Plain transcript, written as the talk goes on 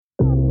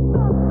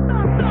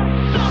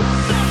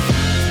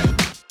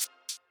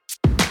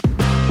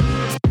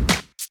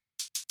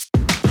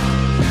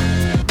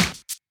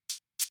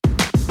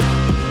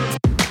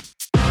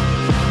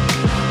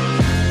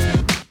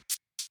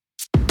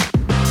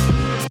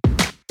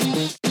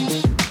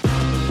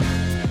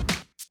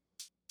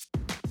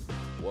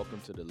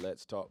to the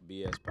Let's Talk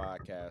BS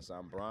podcast.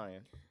 I'm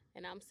Bryan.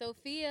 And I'm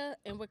Sophia,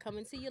 and we're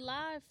coming to you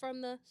live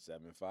from the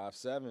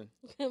 757.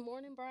 Good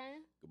morning,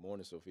 Bryan. Good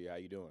morning, Sophia. How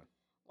you doing?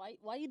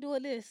 Why you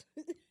doing this?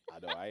 I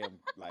know I am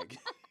like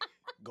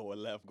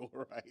going left, going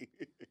right.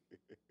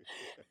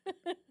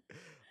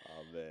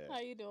 Oh man. How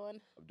you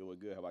doing? I'm doing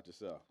good. How about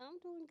yourself? I'm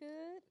doing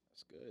good.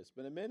 That's good. It's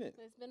been a minute.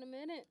 It's been a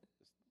minute.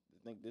 I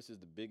think this is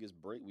the biggest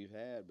break we've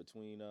had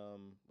between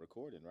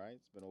recording, right?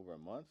 It's been over a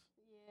month.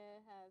 Yeah,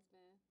 it has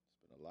been.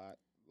 It's been a lot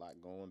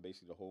going.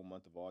 Basically the whole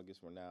month of August.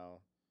 We're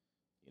now,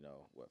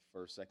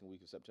 first, second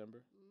week of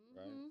September,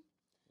 right?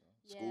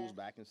 School's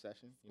back in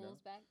session. School's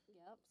back.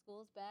 Yep,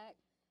 school's back.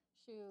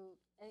 Shoot,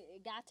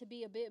 it got to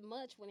be a bit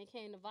much when it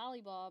came to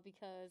volleyball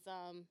because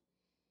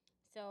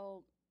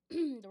so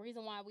the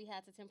reason why we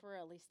had to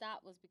temporarily stop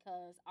was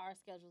because our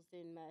schedules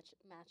didn't match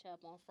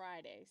up on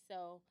Friday.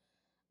 So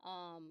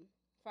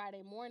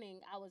Friday morning,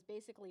 I was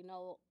basically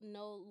no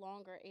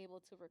longer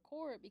able to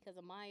record because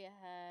Amaya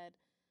had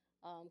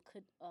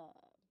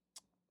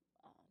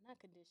not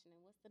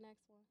conditioning. What's the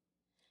next one?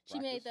 She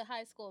made the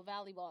high school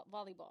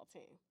volleyball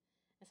team.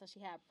 And so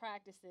she had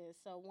practices.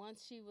 So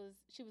once she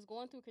was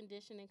going through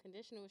conditioning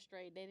was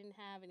straight. They didn't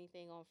have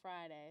anything on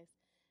Fridays.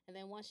 And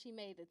then once she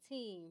made the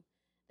team,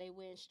 they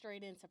went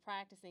straight into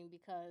practicing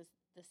because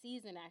the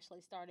season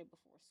actually started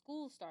before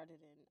school started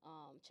in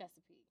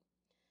Chesapeake.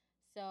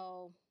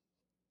 So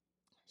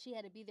she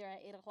had to be there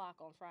at 8 o'clock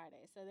on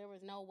Friday. So there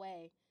was no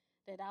way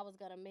that I was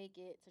going to make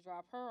it to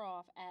drop her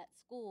off at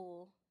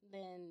school,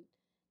 then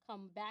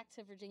come back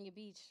to Virginia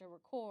Beach to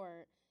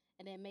record,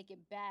 and then make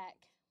it back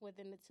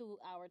within the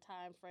 2-hour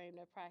time frame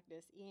that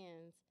practice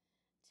ends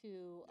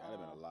to That'd have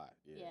been a lot.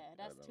 Yeah,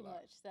 that's too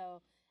much.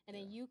 So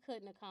then you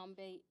couldn't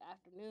accommodate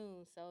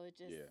afternoon, so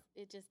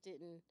it just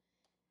didn't.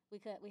 We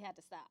had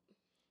to stop.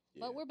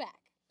 Yeah. But we're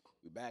back.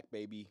 We back,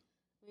 baby.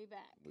 We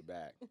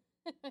back.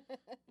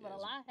 But a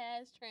lot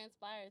has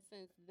transpired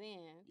since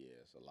then. Yeah,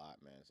 it's a lot,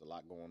 man. It's a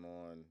lot going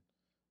on,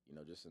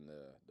 just in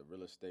the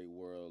real estate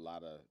world. A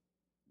lot of,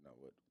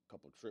 a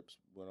couple trips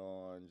went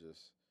on,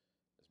 it's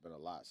been a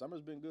lot.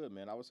 Summer's been good,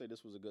 man. I would say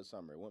this was a good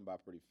summer. It went by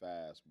pretty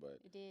fast, but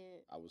it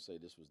did. I would say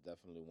this was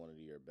definitely one of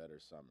your better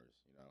summers,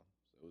 So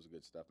it was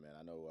good stuff, man.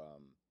 I know I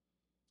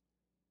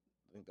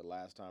think the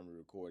last time we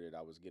recorded,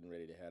 I was getting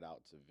ready to head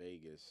out to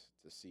Vegas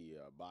to see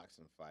a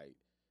boxing fight,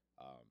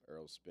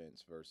 Errol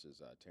Spence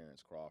versus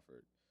Terrence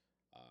Crawford.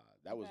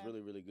 That was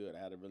really, really good. I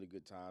had a really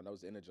good time. That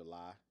was the end of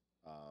July.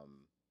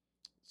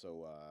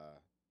 So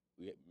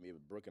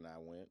Brooke and I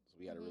went, so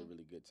we had a really,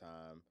 really good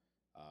time.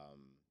 I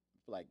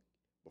feel like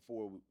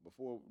before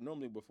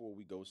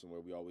we go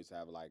somewhere, we always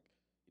have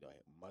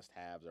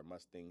must-haves or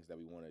must-things that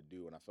we want to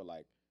do, and I feel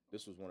like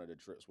this was one of the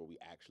trips where we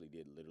actually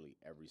did literally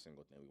every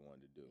single thing we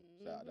wanted to do.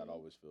 So that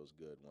always feels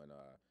good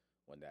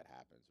when that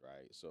happens,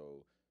 right?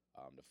 So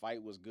the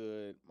fight was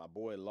good. My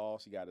boy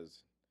lost. He got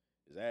his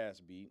ass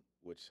beat,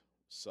 which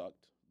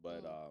sucked.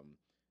 But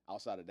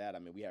outside of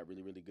that, we had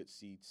really, really good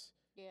seats.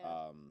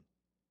 Yeah.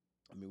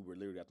 We were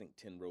literally, I think,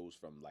 10 rows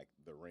from,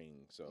 the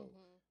ring. So,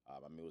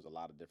 it was a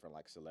lot of different,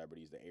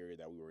 celebrities. The area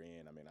that we were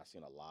in, I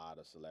seen a lot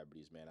of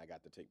celebrities, man. I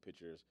got to take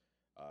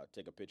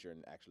a picture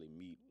and actually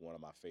meet one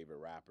of my favorite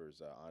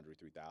rappers, Andre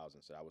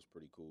 3000. So that was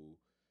pretty cool.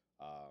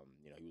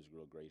 He was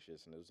real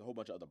gracious. And there was a whole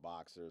bunch of other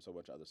boxers, a whole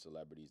bunch of other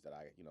celebrities that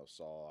I,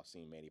 saw. I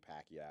seen Manny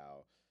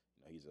Pacquiao.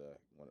 He's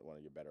one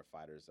of your better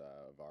fighters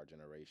of our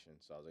generation.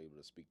 So I was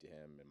able to speak to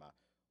him, and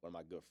one of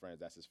my good friends,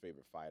 that's his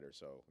favorite fighter.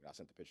 So I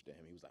sent the picture to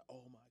him. He was like,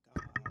 "Oh my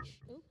gosh,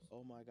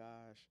 oh my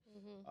gosh."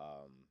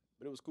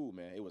 But it was cool,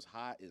 man. It was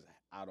hot as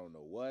I don't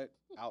know what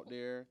out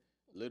there.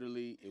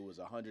 Literally, it was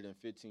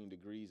 115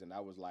 degrees, and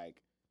that was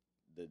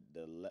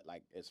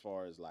as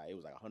far as it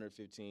was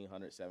 115,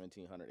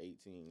 117,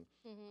 118.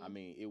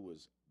 It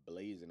was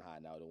blazing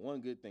hot. Now, the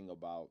one good thing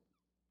about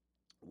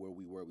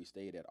where we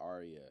stayed at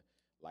Aria,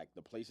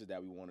 the places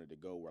that we wanted to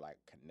go were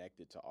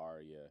connected to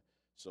Aria.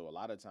 So a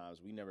lot of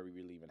times we never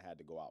really even had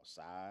to go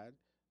outside.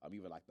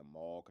 Even the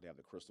mall, could have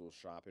the Crystal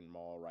Shopping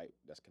Mall, right?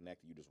 That's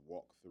connected. You just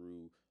walk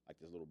through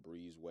this little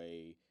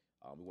breezeway.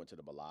 We went to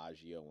the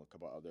Bellagio and a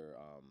couple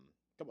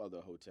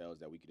other hotels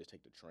that we could just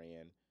take the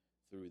train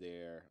through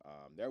there.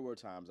 There were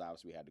times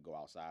obviously we had to go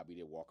outside. We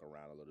did walk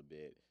around a little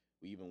bit.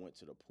 We even went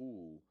to the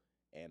pool.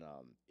 And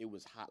it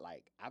was hot.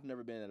 I've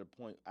never been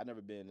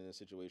in a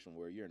situation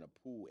where you're in a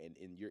pool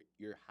and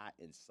you're hot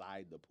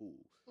inside the pool.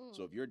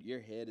 So if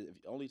the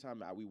only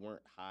time we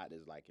weren't hot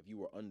is if you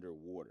were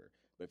underwater.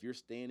 But if you're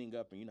standing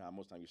up, and you know how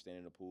most time you're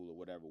standing in a pool or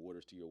whatever,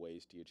 water's to your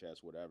waist, to your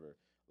chest, whatever,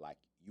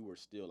 you were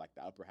still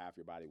the upper half of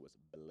your body was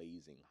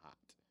blazing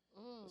hot.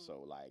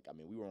 So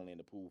we were only in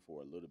the pool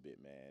for a little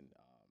bit, man.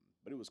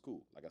 But it was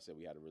cool. Like I said,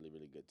 we had a really,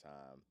 really good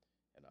time.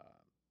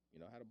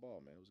 And I had a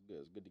ball, man. It was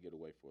good. It was good to get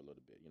away for a little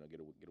bit.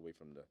 Get away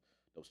from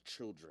those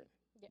children.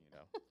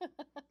 Yeah.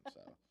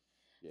 So,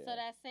 yeah. So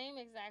that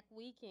same exact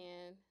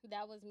weekend,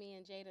 that was me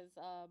and Jada's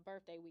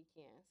birthday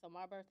weekend. So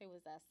my birthday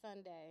was that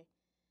Sunday,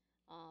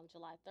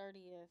 July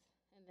 30th,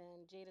 and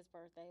then Jada's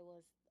birthday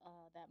was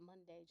that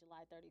Monday,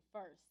 July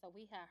 31st. So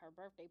we had her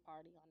birthday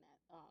party on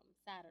that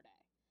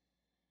Saturday.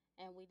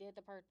 and we did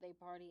the birthday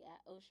party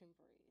at Ocean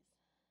Breeze.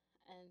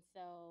 And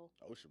so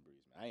Ocean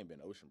Breeze, man. I ain't been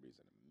to Ocean Breeze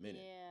in a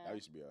minute. yeah, That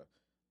used to be a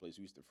place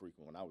we used to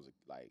frequent when I was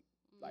like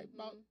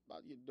about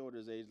your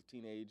daughter's age,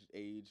 teenage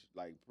age,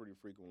 like pretty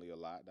frequently a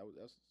lot.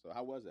 That's so.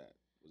 How was that?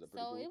 Was that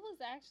pretty so cool? it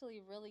was actually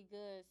really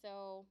good.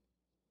 So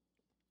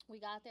we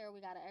got there.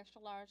 We got an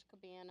extra large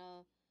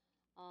cabana.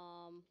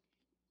 Um,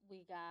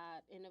 we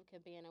got in the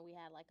cabana. We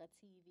had like a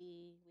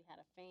TV. We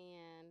had a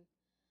fan.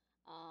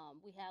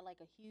 We had like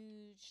a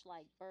huge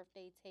like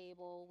birthday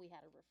table. We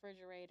had a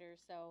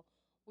refrigerator, so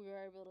we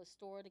were able to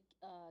store the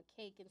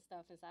cake and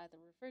stuff inside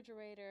the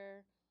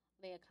refrigerator.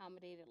 They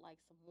accommodated like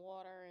some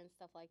water and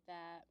stuff like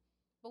that.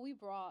 But we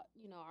brought,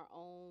 our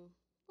own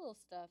little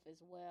stuff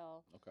as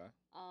well. Okay.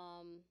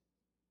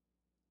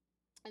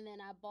 And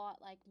then I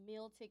bought like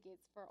meal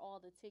tickets for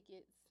all the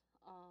tickets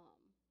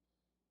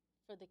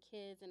for the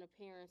kids and the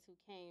parents who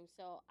came.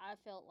 So I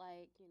felt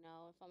like,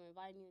 if I'm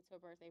inviting you to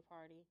a birthday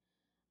party,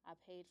 I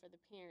paid for the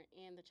parent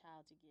and the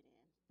child to get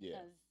in. Yeah.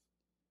 Because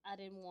I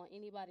didn't want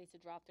anybody to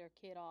drop their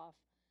kid off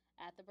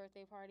at the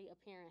birthday party. A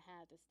parent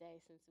had to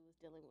stay since it was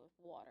dealing with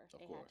water.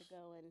 They had to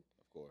go and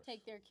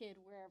take their kid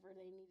wherever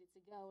they needed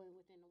to go and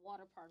within the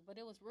water park. But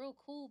it was real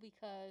cool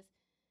because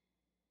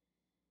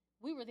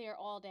we were there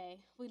all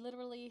day. We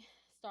literally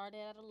started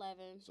at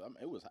 11. So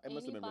it must have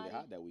been really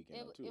hot that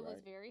weekend too, right? It right?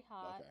 was very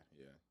hot.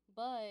 Okay, yeah.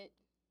 But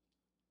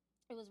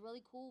it was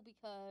really cool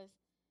because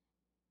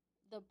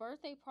the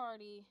birthday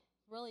party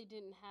really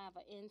didn't have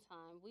an end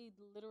time. We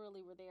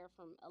literally were there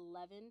from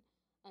 11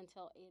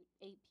 until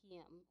 8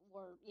 p.m.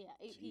 Or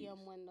 8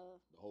 p.m. when the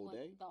whole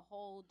day? The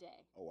whole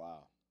day. Oh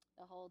wow.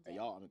 The whole day. And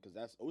y'all, because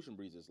that's Ocean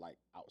Breeze is like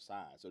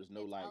outside, so there's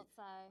no it's like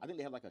outside. I think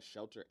they have like a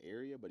shelter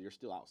area, but you're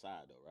still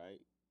outside though, right?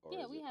 Or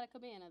yeah, we had a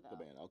cabana though.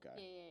 Cabana, okay.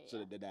 Yeah.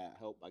 So did that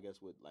help? I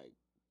guess with like.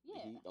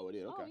 Yeah. The heat? Oh, it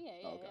did. Okay. Oh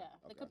yeah. Okay.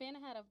 The cabana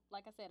had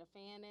like I said, a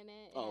fan in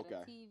it. It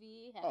had a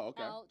TV, had a Oh,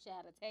 couch, it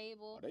had a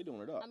table. Oh, they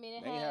doing it up. I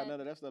mean, they ain't had none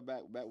of that stuff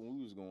back when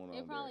we was going on.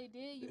 It probably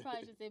did. You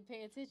probably just didn't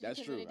pay attention.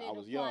 That's true. I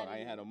was young. I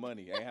ain't had no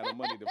money. I ain't had no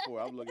money before.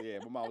 I was looking. Yeah,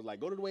 my mom was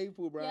like, "Go to the wave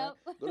pool, Brian.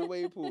 Yep. Go to the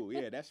wave pool.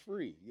 Yeah, that's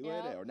free. You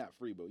go there, or not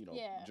free, but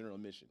general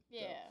admission.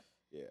 Yeah.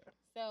 So, yeah.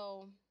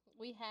 So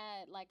we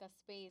had like a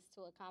space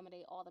to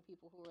accommodate all the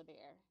people who were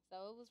there.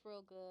 So it was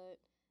real good.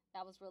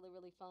 That was really,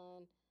 really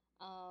fun.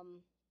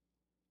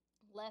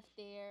 Left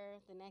there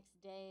the next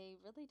day.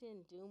 Really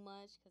didn't do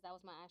much because that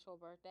was my actual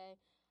birthday.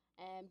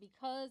 And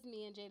because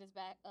me and Jada's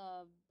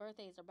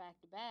birthdays are back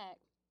to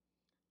back,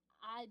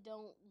 I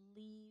don't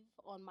leave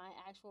on my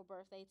actual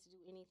birthday to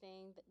do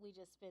anything. We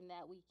just spend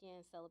that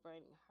weekend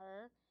celebrating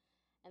her.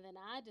 And then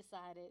I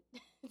decided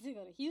to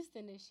go to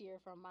Houston this year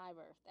for my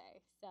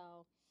birthday. So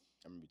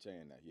I remember you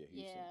saying that. Yeah,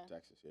 Houston,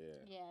 Texas. Yeah.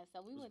 Yeah.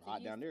 So we went to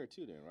hot Houston. down there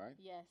too, then, right?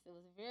 Yes, it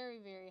was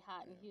very, very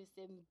hot in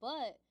Houston,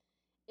 but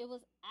it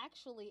was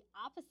actually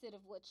opposite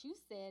of what you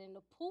said in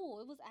the pool.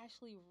 It was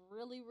actually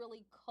really,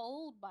 really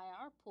cold by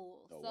our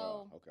pool. Oh, so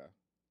wow. Okay.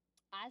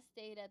 I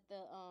stayed at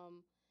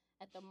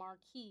the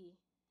Marquee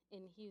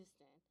in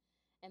Houston,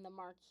 and the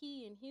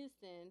Marquee in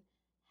Houston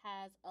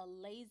has a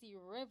lazy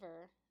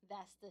river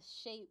that's the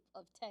shape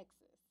of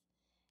Texas,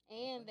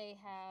 and they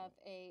have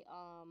a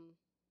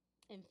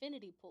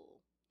infinity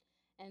pool,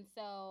 and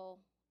so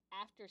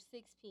after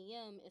 6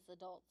 p.m. it's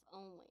adults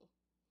only.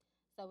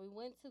 So we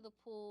went to the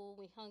pool,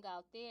 we hung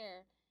out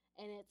there,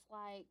 and it's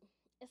like,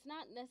 it's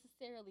not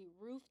necessarily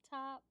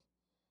rooftop.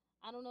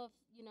 I don't know if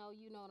you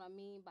know what I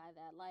mean by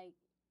that. Like,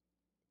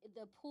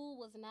 the pool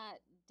was not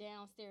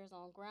downstairs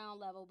on ground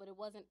level, but it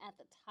wasn't at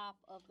the top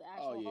of the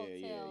actual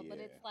hotel. But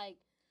it's like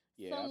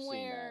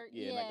somewhere, I've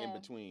seen that. Like in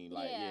between.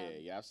 Like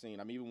I've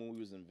seen. I mean, even when we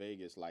was in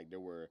Vegas, like there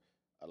were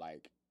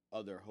like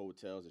other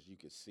hotels that you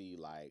could see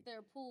like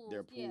their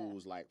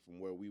pools like from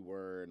where we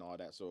were and all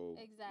that. So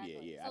exactly.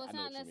 Yeah. So it's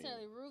not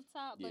necessarily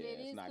rooftop, but it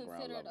is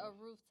considered a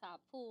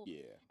rooftop pool.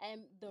 Yeah.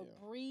 And the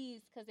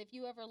breeze, because if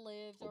you ever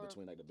lived or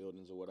between like the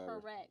buildings or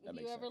whatever. Correct. If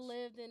you ever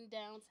lived in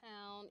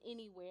downtown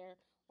anywhere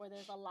where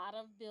there's a lot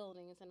of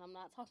buildings, and I'm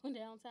not talking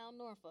downtown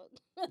Norfolk.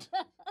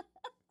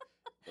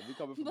 We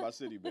coming from my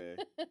city, man,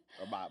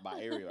 or my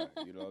area.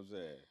 You know what I'm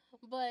saying?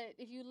 But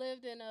if you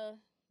lived in a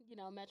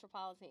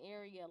metropolitan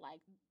area,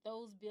 like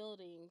those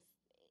buildings,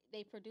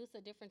 they produce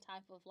a different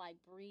type of like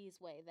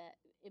breezeway that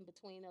in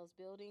between those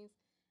buildings.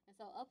 And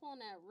so up on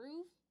that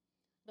roof,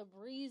 the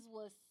breeze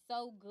was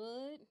so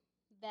good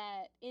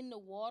that in the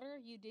water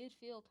you did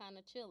feel kind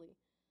of chilly.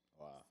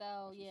 Wow.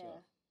 So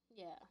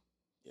yeah.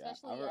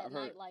 Especially I've heard,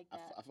 night like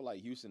that. I feel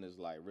like Houston is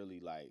like really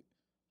like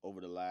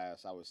over the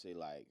last, I would say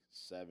like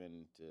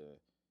 7 to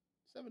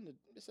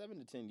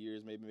 10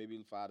 years,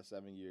 maybe 5 to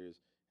 7 years,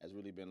 has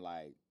really been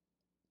like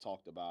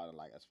talked about, and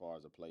like as far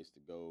as a place to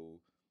go,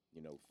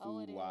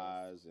 food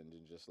wise, and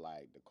then just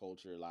like the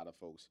culture. A lot of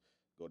folks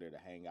go there to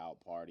hang out,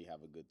 party,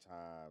 have a good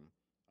time.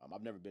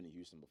 I've never been to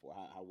Houston before.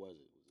 How was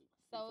it?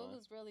 So it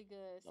was really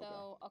good.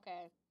 So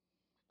okay.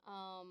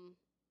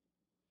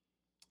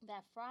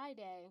 That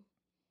Friday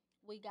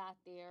we got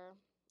there.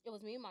 It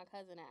was me and my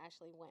cousin that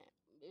actually went.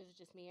 It was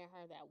just me and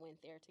her that went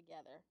there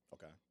together.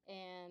 Okay.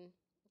 And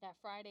that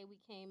Friday we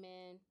came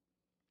in.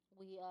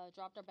 We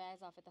dropped our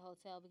bags off at the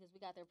hotel because we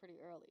got there pretty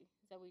early.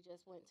 So we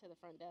just went to the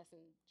front desk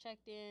and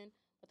checked in,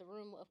 but the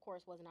room, of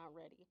course, was not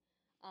ready.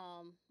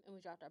 And we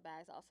dropped our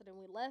bags off. So then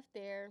we left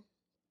there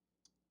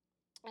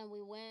and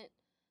we went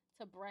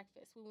to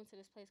breakfast. We went to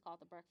this place called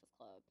the Breakfast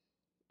Club,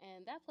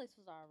 and that place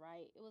was all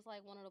right. It was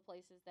like one of the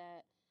places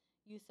that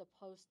you're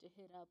supposed to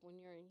hit up when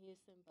you're in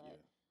Houston, but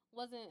Yeah.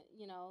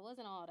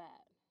 wasn't all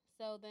that.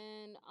 So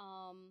then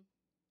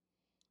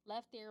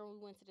left there and we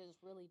went to this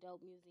really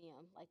dope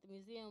museum. Like the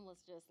museum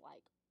was just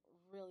like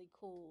really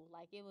cool.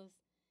 Like it was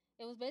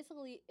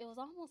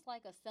almost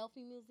like a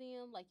selfie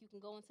museum. Like you can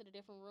go into the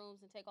different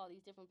rooms and take all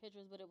these different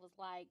pictures, but it was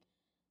like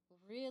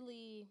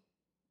really,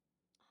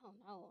 I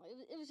don't know.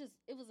 It was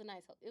a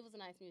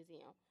nice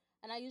museum.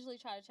 And I usually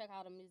try to check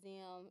out a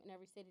museum in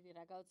every city that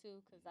I go to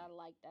because I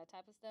like that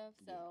type of stuff.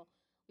 Yeah. So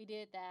we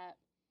did that.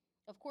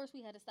 Of course,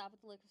 we had to stop at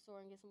the liquor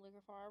store and get some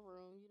liquor for our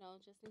room,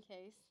 just in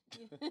case.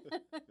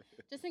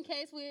 Just in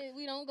case we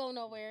don't go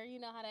nowhere. You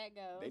know how that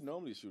goes. They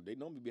normally shoot. They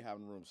normally be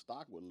having room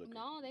stocked with liquor.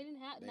 No, they didn't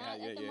have, They not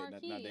had- at the yeah,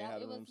 Marquee. not they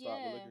had It a was, room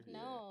stocked with liquor?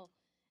 no.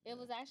 Yeah. It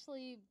was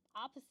actually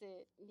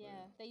opposite. Yeah,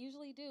 Yeah. they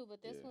usually do,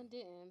 but this Yeah. one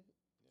didn't.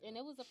 Yeah. And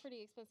it was a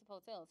pretty expensive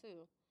hotel,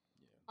 too.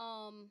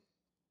 Yeah.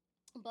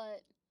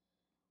 But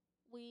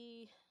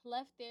we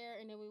left there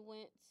and then we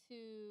went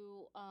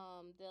to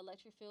the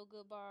Electric Feel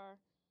Good Bar.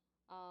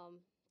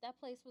 That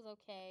place was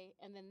okay.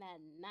 And then that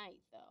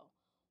night, though,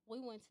 we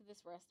went to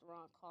this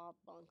restaurant called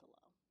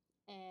Bungalow.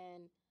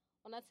 And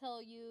when I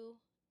tell you,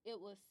 it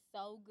was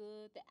so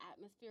good. The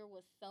atmosphere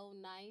was so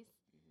nice.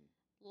 Mhm.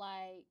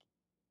 Like,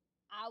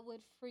 I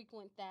would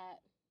frequent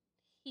that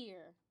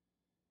here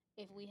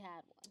if we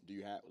had one. Do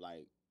you have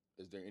like?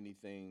 Is there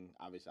anything?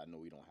 Obviously, I know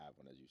we don't have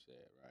one, as you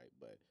said, right?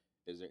 But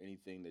is there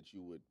anything that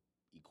you would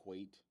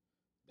equate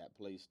that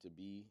place to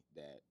be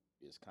that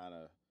is kind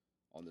of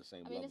on the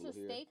same I mean, level it's a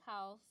here?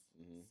 steakhouse,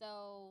 Mhm.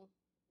 so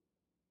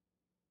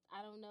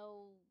I don't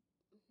know.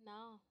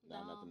 No,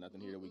 Nah, no,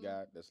 nothing here that we mm-mm.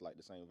 got that's like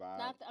the same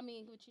vibe. I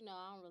mean, but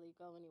I don't really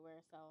go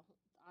anywhere, so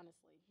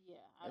honestly, yeah,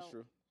 I That's don't.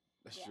 true.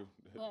 That's Yeah, true.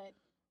 but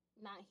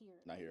not here.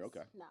 At Not here, least.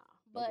 okay. Nah,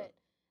 Okay. but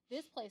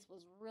this place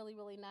was really,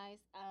 really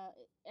nice.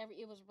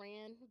 It was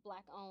ran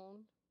black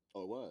owned.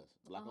 Oh, it was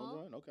black owned Uh-huh.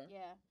 joint. Okay.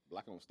 Yeah,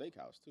 Black owned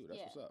steakhouse too. That's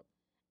yeah, what's up.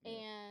 Yeah.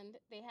 and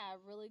they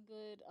had really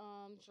good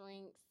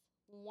drinks.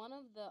 One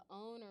of the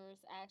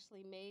owners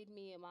actually made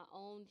me my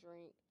own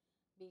drink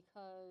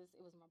because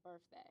it was my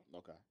birthday.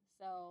 Okay.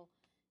 So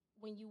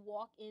when you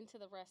walk into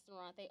the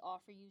restaurant, they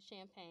offer you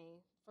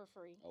champagne for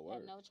free Oh, at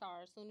word. no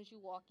charge. As soon as you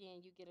walk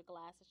in, you get a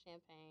glass of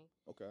champagne.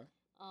 Okay.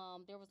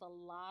 There was a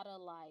lot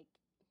of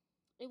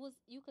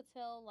you could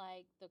tell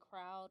like the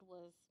crowd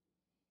was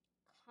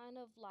kind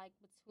of like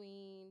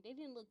between. They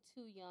didn't look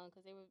too young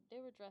because they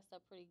were dressed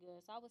up pretty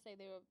good. So I would say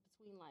they were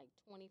between like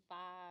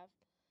 25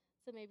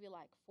 to maybe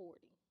like 40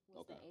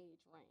 was the Okay.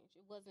 age range.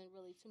 It wasn't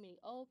really too many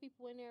old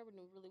people in there, but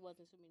it really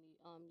wasn't too many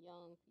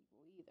young people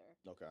either.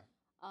 Okay.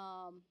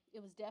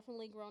 It was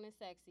definitely grown and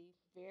sexy,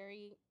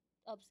 very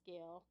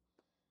upscale.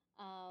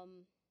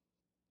 Um,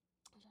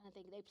 I'm trying to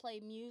think. They play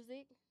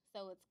music,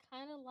 so it's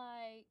kind of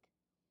like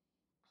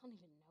I don't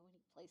even know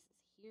any places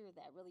here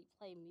that really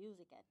play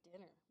music at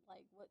dinner.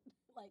 Like what,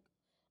 like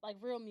like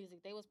real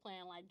music. They was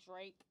playing like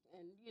Drake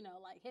and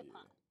like hip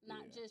hop,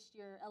 not Yeah. just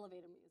your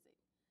elevator music.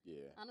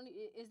 Yeah. I don't.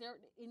 Is there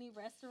any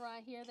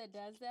restaurant here that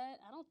does that?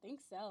 I don't think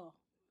so.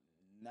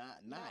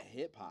 Not No.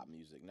 hip hop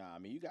music. Nah, I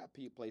mean you got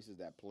places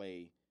that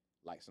play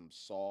like some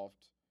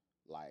soft,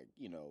 like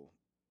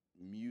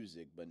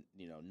music, but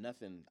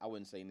nothing. I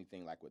wouldn't say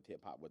anything like with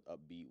hip hop with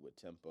upbeat with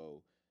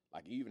tempo.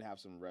 Like you even have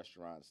some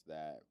restaurants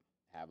that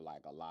have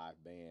like a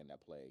live band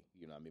that play.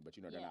 You know what I mean? But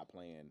they're Yeah. not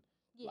playing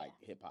Yeah. like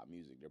hip hop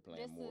music. They're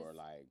playing This more is-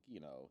 like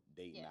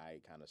date Yeah.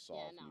 night kind of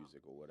soft no.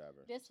 music or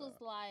whatever. This So, was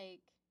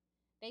like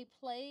they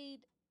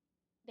played.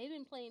 They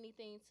didn't play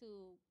anything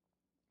too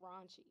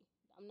raunchy.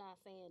 I'm not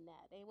saying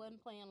that they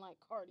wasn't playing like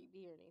Cardi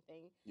B or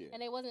anything, yeah,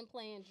 and they wasn't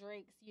playing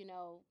Drake's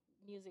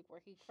music where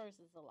he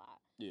curses a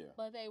lot. yeah,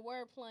 But they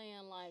were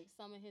playing like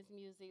some of his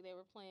music. They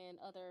were playing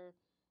other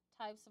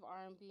types of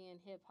R&B and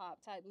hip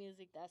hop type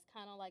music that's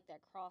kind of like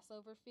that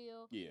crossover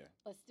feel, yeah.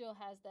 but still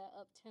has that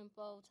up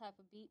tempo type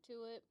of beat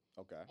to it,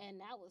 Okay. and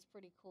that was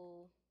pretty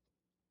cool.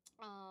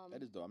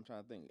 That is though. I'm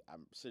trying to think.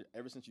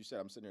 Ever since you said,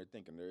 I'm sitting here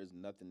thinking there is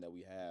nothing that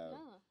we have,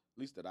 Yeah. at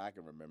least that I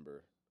can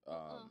remember.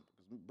 Uh-uh.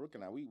 Because Brooke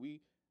and I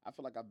I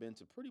feel like I've been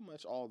to pretty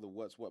much all the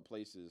what's what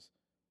places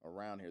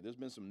around here. There's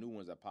been some new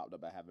ones that popped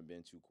up I haven't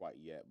been to quite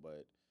yet,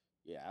 but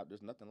yeah,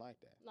 there's nothing like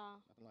that. No,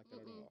 Nothing like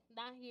that at all.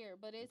 not here.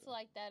 But it's Okay.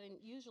 like that,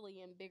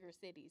 usually in bigger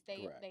cities.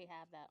 They Correct. they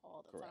have that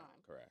all the Correct.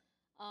 time. Correct.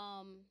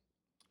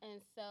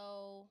 And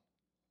so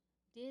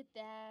did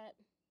that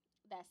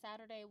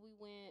Saturday. We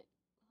went.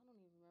 I don't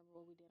even remember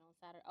what we did on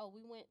Saturday. Oh,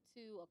 we went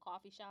to a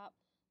coffee shop,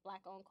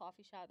 black owned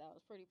coffee shop. That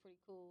was pretty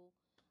cool.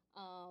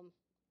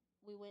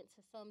 We went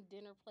to some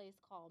dinner place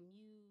called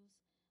Muse.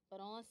 But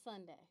on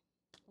Sunday,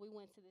 we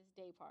went to this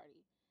day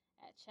party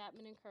at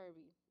Chapman and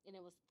Kirby, and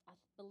it was, I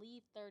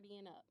believe, 30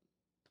 and up,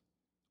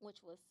 which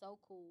was so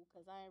cool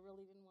because I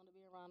really didn't want to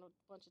be around a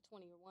bunch of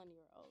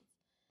 21-year-olds.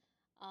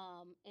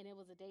 And it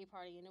was a day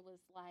party, and it was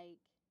like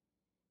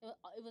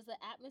it was the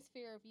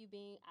atmosphere of you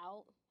being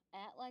out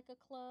at like a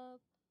club,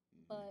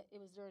 Hmm. but it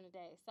was during the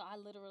day. So I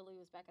literally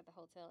was back at the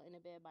hotel in the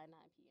bed by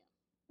 9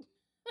 p.m.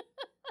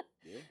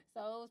 Yeah. So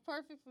it was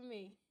perfect for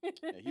me.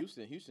 And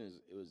Houston is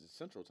it was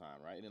Central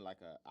Time, right? And then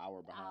like an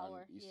hour behind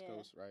Hour, East yeah,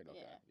 Coast, right?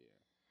 Okay, yeah. yeah,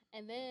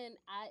 And yeah. then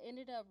I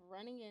ended up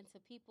running into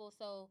people.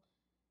 So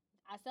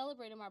I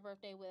celebrated my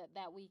birthday with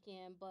that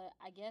weekend, but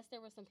I guess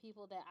there were some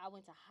people that I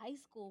went to high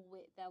school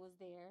with that was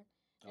there.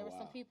 Oh There were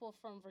some wow, people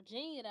from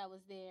Virginia that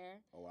was there,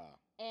 oh wow.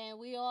 and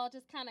we all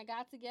just kind of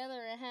got together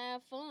and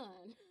had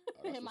fun.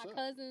 Oh, that's And what's my up.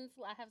 cousins,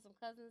 I have some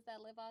cousins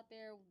that live out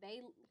there.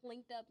 They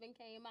linked up and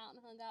came out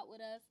and hung out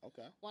with us.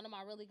 Okay, One of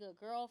my really good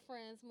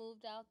girlfriends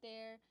moved out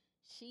there.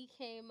 She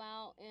came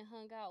out and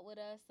hung out with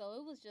us. So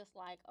it was just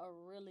like a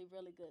really,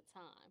 really good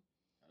time.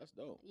 that's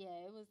dope.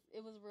 Yeah, it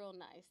was real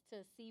nice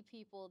to see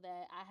people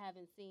that I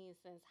haven't seen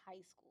since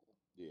high school.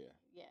 Yeah.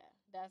 Yeah,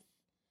 that's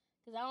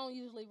because I don't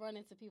usually run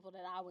into people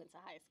that I went to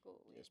high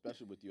school Yeah, with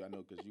especially with you, I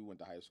know because you went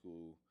to high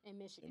school in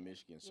in Michigan.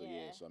 Michigan. So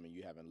yeah, Yeah, so I mean,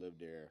 you haven't lived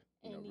there,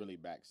 and really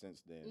back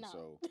since then. no.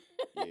 So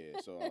yeah,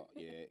 so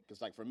yeah,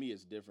 because like for me,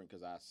 it's different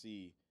because I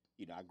see,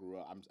 I grew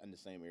up. I'm in the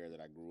same area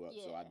that I grew up,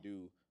 so Yeah.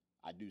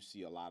 I do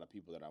see a lot of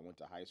people that I went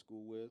to high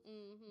school with.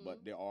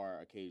 But Mhm. there are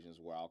occasions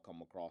where I'll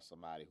come across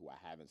somebody who I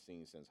haven't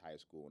seen since high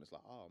school, and it's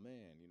like, oh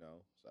man,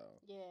 So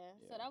Yeah.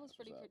 So yeah, that was that's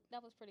what's up.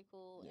 that was pretty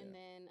cool. Yeah. And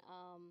then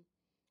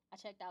I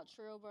checked out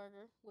Trill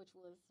Burger, which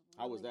was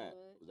How was really that?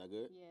 good. Was that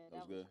good? Yeah, That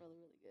was that was good. really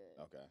really good.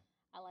 Okay.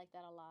 I like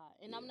that a lot.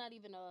 And I'm Yeah. not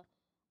even a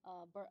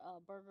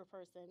burger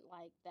person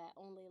like that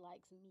only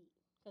likes meat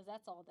because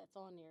that's all that's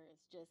on there.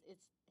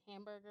 It's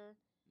hamburger,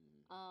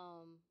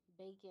 Mhm.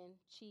 bacon,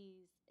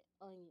 cheese,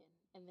 onion,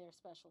 and their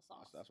special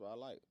sauce. That's what I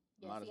like.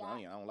 Yeah, Minus see, the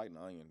onion. I don't like the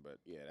onion, but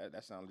yeah,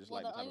 that sounds just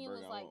well, like the the type of onion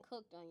burger was I like want.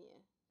 cooked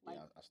onion. Like,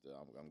 Yeah,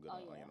 I'm good oh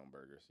on onion yeah, on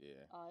burgers.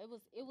 Yeah, it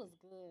was yeah,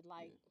 good.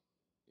 Like,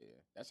 yeah, yeah.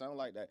 That sounds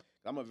like that.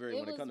 I'm a very it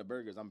when it was. comes to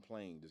burgers, I'm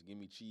plain. Just give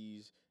me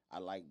cheese. I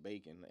like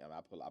bacon, and I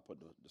put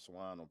the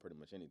swan on pretty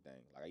much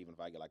anything. Like even if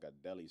I get like a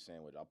deli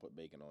sandwich, I'll put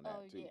bacon on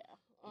Oh that too. yeah.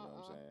 You know what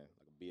I'm saying?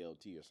 Like a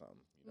BLT or something.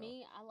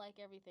 Me, I like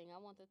everything. I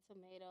want the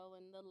tomato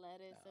and the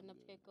lettuce Nah, and I'm the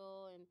good.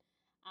 pickle, and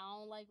I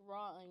don't like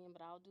raw onion,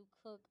 but I'll do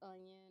cooked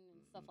onion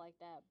and stuff Hmm. like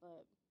that.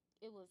 But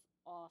it was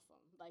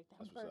awesome. Like that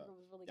That's what's up. burger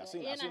was really Yeah, good,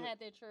 I and I seen it. had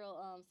their trail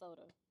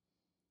soda.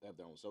 They have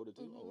their own soda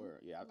too. Oh, Mhm. where?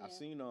 Yeah, I Yeah.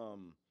 seen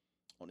on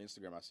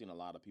Instagram. I seen a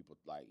lot of people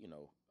like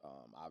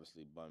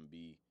obviously Bun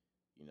B.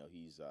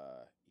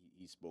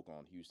 He spoke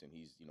on Houston.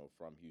 He's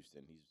from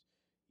Houston.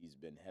 He's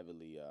been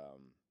heavily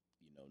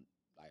you know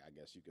like I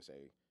guess you could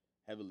say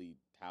heavily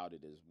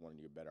touted as one of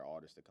your better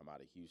artists to come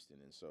out of Houston.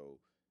 And so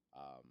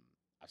um,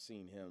 I've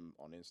seen him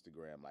on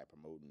Instagram like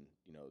promoting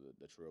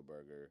the Trill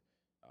Burger.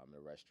 The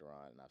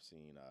restaurant, and I've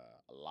seen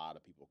a lot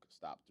of people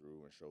stop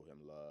through and show him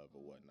love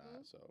or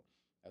whatnot. Mhm. So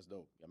that's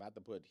dope. I'm gonna have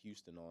to put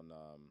Houston on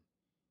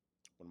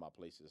one of my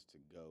places to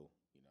go.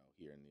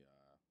 Here in the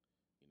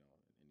in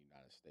the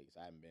United States.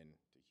 I haven't been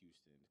to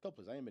Houston. A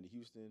couple places. I ain't been to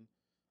Houston.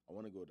 I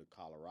want to go to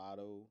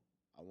Colorado.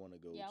 I want to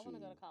go Yeah, I to. want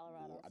to go to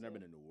Colorado I've never too.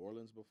 been to New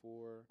Orleans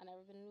before. I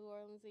never been to New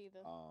Orleans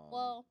either. Um,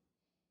 Well,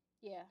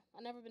 yeah,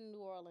 I never been to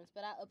New Orleans,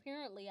 but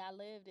I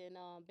lived in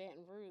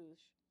Baton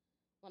Rouge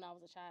when I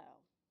was a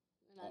child,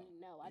 and I oh,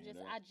 didn't know. you know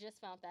that? I just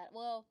found that.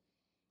 Well,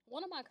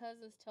 one of my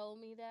cousins told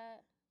me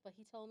that, but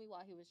he told me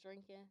while he was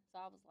drinking, so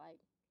I was like,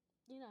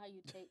 you know how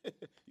you take.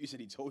 You said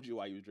he told you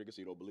why you was drinking,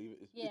 so you don't believe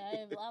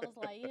Yeah, it. I was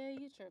like, yeah,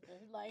 you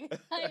tripping. Like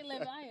I ain't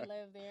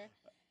live there.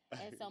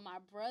 And so my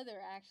brother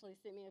actually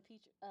sent me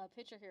a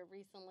picture here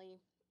recently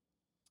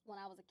when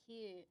I was a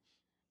kid,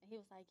 and he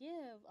was like,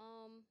 yeah,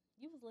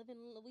 you was living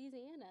in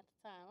Louisiana at the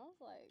time. I was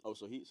like, Oh,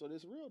 so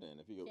this real then?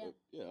 If you go, yeah,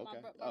 yeah, my okay.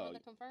 my brother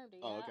confirmed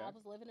it. Oh, Yeah, okay. I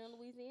was living in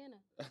Louisiana.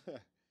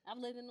 I've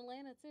lived in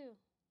Atlanta too.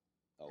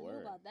 Oh, I knew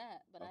word. about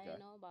that, but I Okay, didn't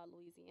know about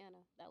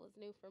Louisiana. That was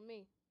new for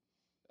me.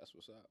 that's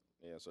what's up.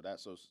 Yeah,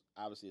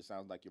 obviously it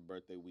sounds like your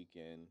birthday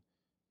weekend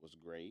was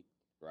great,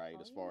 right?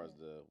 Oh As far as yeah,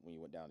 the when you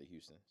went down to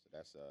Houston,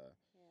 so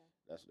yeah.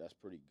 that's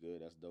pretty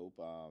good. That's dope.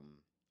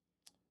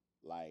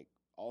 Like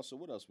also,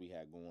 what else we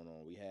had going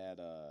on? We had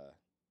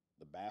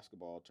the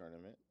basketball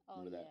tournament. Oh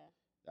Remember that? yeah.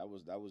 That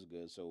was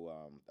good. So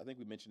I think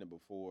we mentioned it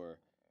before.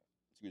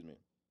 Excuse me.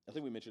 I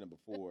think we mentioned it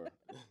before.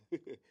 I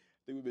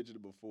think we mentioned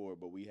it before,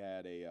 but we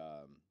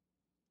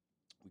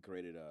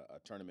created a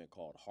tournament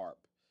called HARP,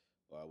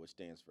 which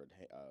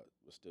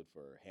stood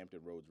for Hampton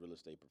Roads Real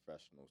Estate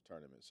Professionals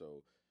Tournament.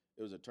 So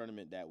it was a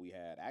tournament that we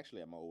had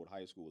actually at my old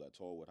high school at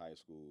Tollwood High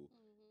School,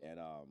 Mhm. and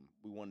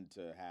we wanted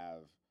to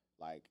have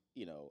like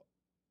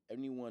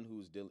anyone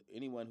who's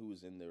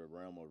in the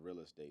realm of real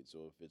estate.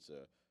 So if it's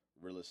a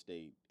real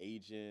estate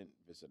agent,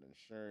 if it's an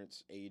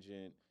insurance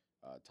agent,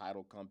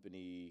 title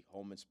company,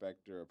 home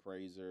inspector,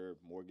 appraiser,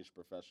 mortgage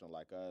professional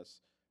like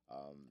us,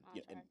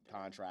 and Contractor.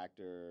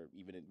 contractor.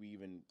 We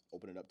even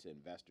open it up to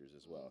investors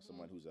as well.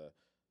 Someone Mhm. who's a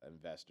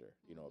investor,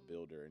 a Mhm.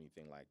 builder,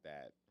 anything like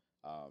that.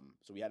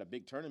 So we had a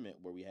big tournament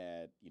where we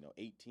had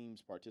 8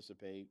 teams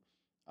participate,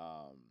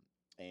 um,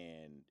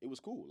 and it was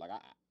cool. Like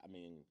I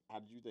mean, how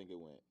did you think it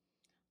went?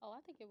 Oh,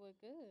 I think it went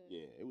good.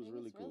 Yeah, it was It was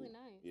really cool. really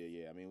nice. Yeah,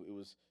 yeah. I mean, it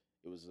was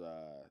what was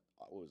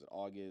it?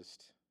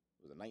 August.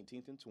 It was the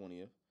 19th and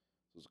 20th.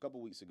 So it was a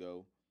couple weeks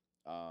ago.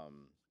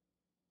 Um,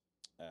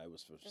 it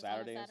was for It was on a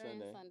Saturday and Saturday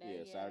and Sunday. Sunday.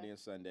 Yeah, Yeah. Saturday and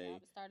Sunday.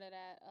 Yep. It started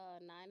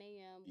at 9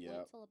 a.m. Yep.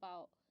 Went till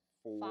about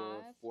Four,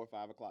 5. 4 or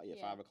 5 o'clock. Yeah,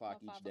 Yeah, 5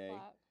 o'clock about each 5 day.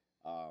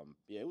 o'clock.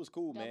 Yeah, it was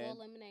cool, Double man.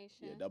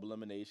 elimination. Yeah, double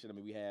elimination. I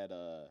mean, we had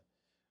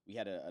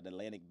an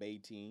Atlantic Bay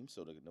team,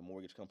 so the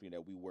mortgage company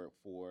that we work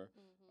for.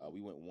 Mm-hmm.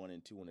 We went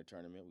 1-2 in the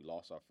tournament. We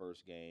lost our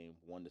first game,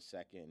 won the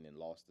second, and then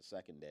lost the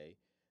second day.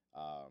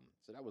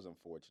 So that was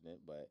unfortunate,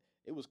 but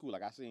it was cool.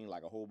 Like I seen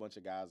like a whole bunch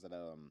of guys that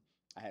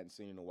I hadn't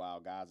seen in a while.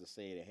 Guys that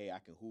say that, hey, I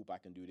can hoop, I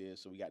can do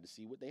this. So we got to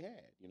see what they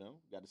had.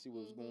 Got to see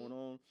what was going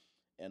on,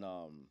 and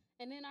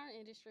in our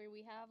industry,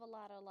 we have a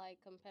lot of like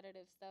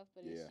competitive stuff,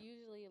 but Yeah. it's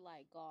usually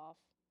like golf.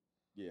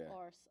 yeah,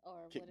 Or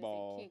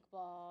Kickball. what is it,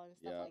 kickball and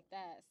stuff Yep. like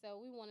that. So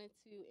we wanted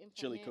to implement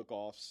chili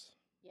cook-offs.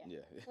 Yeah.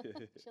 Yeah.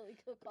 Chili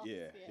cook-offs.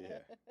 Yeah,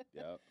 Yeah.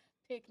 Yep.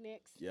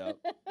 Picnics. Yep.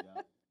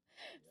 Yep.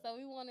 So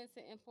we wanted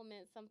to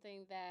implement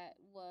something that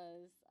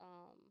was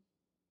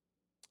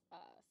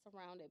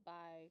surrounded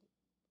by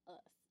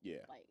us.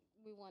 Yeah. Like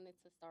we wanted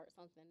to start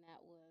something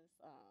that was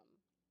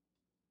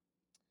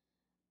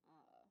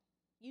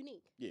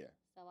unique. Yeah.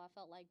 So I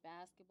felt like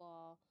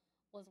basketball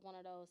was one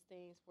of those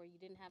things where you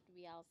didn't have to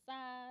be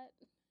outside,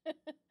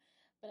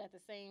 but at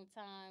the same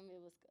time, it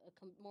was a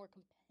more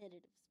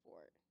competitive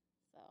sport.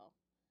 So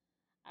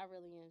I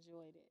really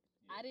enjoyed it.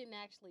 Yeah. I didn't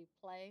actually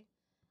play.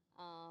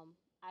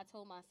 I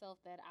told myself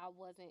that I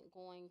wasn't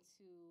going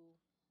to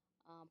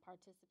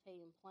participate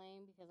in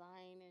playing because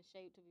I ain't in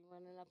shape to be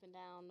running up and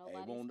down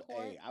nobody's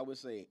court. I would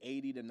say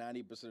 80 to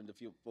 90% of the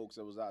few folks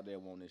that was out there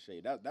weren't in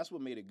shape. That's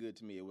what made it good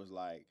to me. It was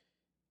like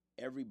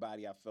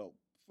everybody I felt,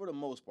 for the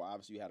most part,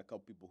 obviously you had a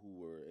couple people who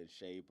were in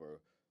shape or,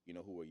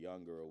 who were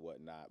younger or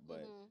whatnot,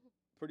 but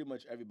pretty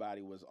much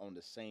everybody was on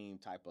the same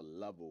type of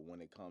level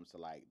when it comes to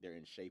like their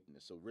in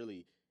shapeness. So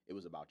really, it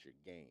was about your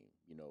game.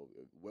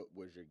 What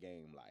was your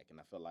game like? And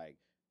I felt like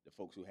the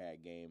folks who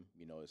had game,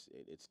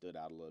 it stood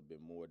out a little bit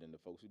more than the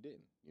folks who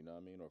didn't. You know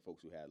what I mean? Or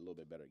folks who had a little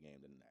bit better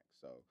game than the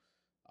next. So,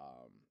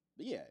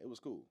 but yeah, it was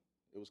cool.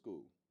 It was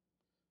cool.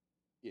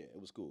 Yeah, it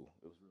was cool.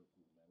 It was real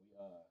cool, man. We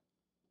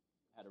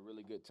had a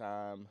really good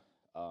time.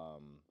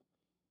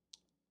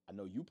 I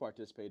know you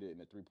participated in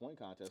the 3-point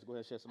contest. Go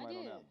ahead, shed some light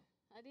on that one.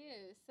 I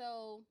did.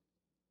 So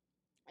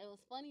it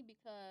was funny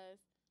because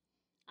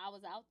I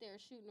was out there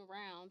shooting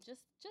around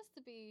just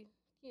to be,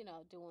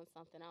 doing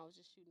something. I was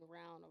just shooting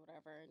around or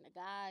whatever. And the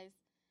guys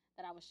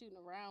that I was shooting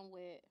around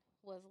with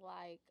was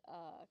like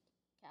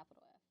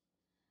capital F.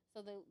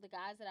 So the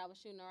guys that I was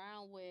shooting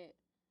around with,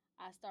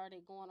 I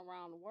started going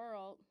around the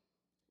world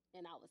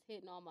and I was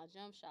hitting all my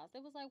jump shots.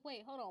 It was like,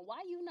 wait, hold on,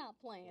 why you not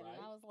playing? Right.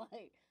 And I was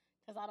like,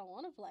 because I don't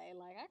want to play.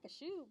 Like, I could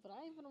shoot, but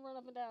I ain't going to run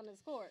up and down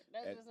this court.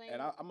 That just ain't.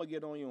 And I'm going to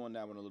get on you on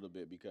that one a little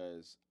bit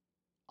because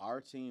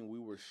our team, we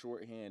were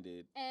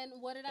shorthanded. And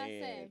what did I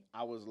say?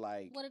 I was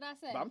like, what did I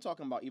say? But I'm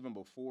talking about even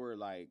before,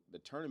 like, the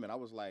tournament. I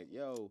was like,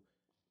 yo,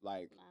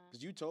 like,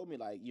 because you told me,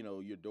 like,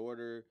 your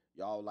daughter,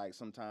 y'all, like,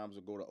 sometimes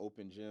would go to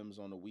open gyms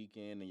on the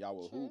weekend and y'all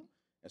would hoop.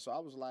 And so I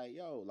was like,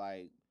 yo,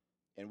 like,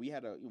 and we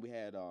had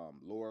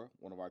Laura,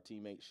 one of our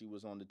teammates. She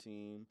was on the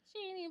team. She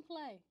didn't even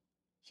play.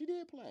 She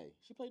did play.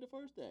 She played the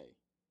first day.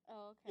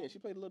 Oh, okay. Yeah, she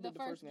played a little bit the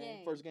first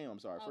game. First game, I'm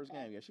sorry. Okay. First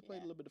game. Yeah, she played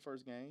a little bit the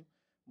first game.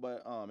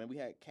 But and we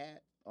had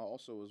Kat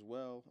also as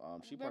well.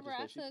 She Remember,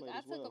 participated.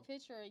 I took a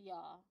picture of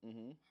y'all.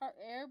 Mm-hmm.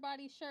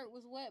 Everybody's shirt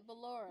was wet but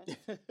Laura's.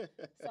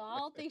 So I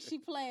don't think she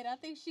played. I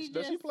think she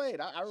she played.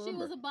 I remember. She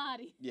was a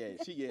body. Yeah,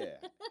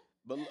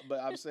 But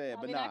I'm saying,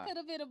 but I could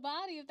have been a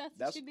body if that's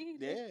what you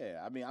needed.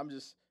 Yeah, I mean, I'm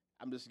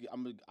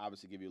gonna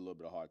obviously give you a little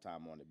bit of hard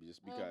time on it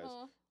just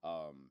because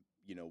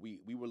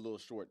we were a little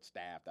short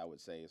staffed, I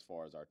would say, as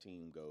far as our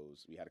team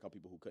goes. We had a couple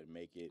people who couldn't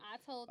make it. I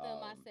told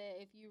them, I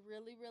said, if you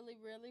really, really,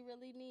 really,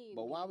 really need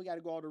But why we got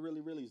to go all the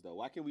reallys though?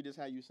 Why can't we just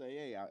have you say,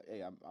 hey,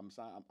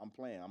 I'm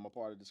playing. I'm a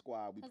part of the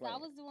squad. We playing. Because I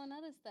was doing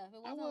other stuff.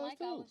 It wasn't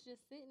I was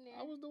just sitting there.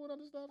 I was doing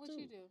other stuff too. What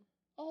you do?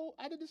 Oh,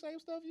 I did the same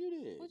stuff you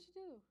did. What you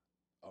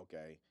do?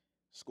 Okay,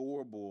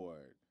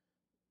 scoreboard.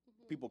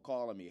 Mm-hmm. People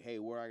calling me, hey,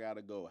 where I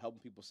gotta go? Helping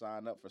people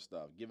sign up for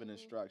stuff, giving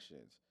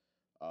instructions,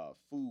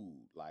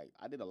 food. Like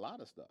I did a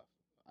lot of stuff.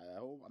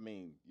 I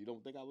mean, you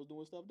don't think I was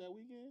doing stuff that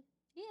weekend?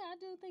 Yeah, I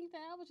do think that.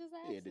 I was just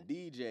asking. Yeah, the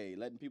DJ,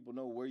 letting people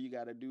know where you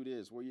got to do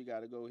this, where you got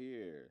to go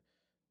here.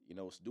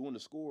 Doing the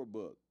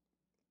scorebook,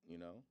 Yeah,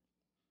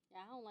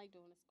 I don't like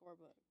doing the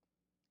scorebook.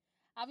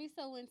 I'll be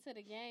so into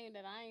the game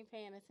that I ain't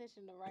paying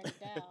attention to write it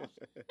down.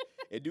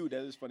 And dude,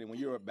 that is funny when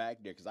you were back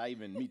there, because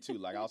me too.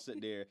 Like I'll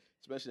sit there,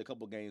 especially a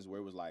couple games where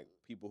it was like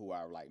people who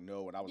I like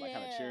know, and I was like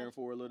kind of cheering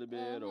for a little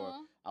bit, or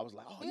I was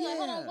like, oh yeah, like,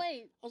 hold on,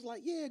 wait. I was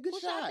like, yeah, good Who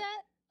shot. Shot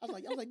that? I was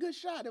like, good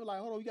shot. They were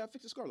like, hold on, you gotta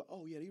fix the score. Like,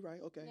 oh yeah, you're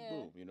right. Okay, Yeah.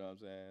 boom. You know what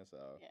I'm saying? So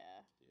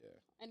yeah.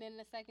 Yeah. And then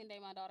the second day,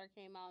 my daughter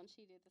came out and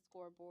she did the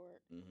scoreboard.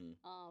 Mm-hmm.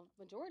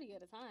 Majority of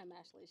the time,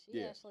 actually,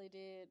 she actually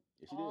did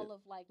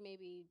of like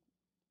maybe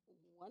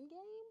one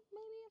game.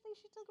 Maybe I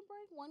think she took a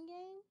break. One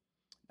game.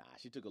 Nah,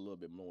 she took a little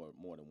bit more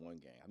than one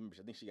game. I remember.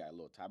 I think she got a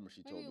little timer.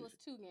 She Maybe told it me. was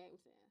 2 games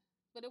then,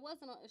 but it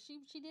wasn't.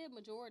 She did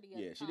majority of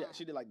Yeah, the she time. did.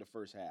 She did like the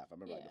first half. I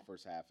remember like Yeah. the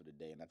first half of the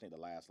day, and I think the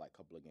last like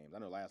couple of games. I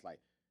know the last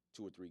like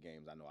 2 or 3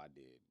 games. I know I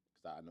did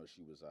because I know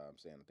she was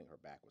saying I think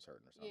her back was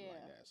hurting or something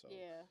like that. So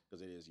yeah.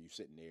 because it is you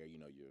sitting there, you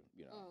know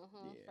yeah,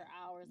 For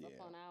hours yeah,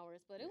 upon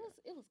hours, but yeah.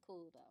 it was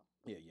cool though.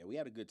 Yeah, we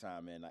had a good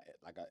time, man.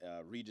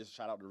 Regis,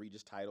 shout out to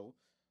Regis title.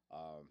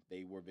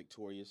 They were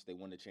victorious. They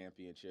won the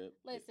championship.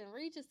 Listen,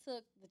 Regis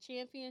took the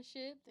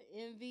championship,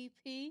 the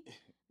MVP,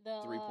 the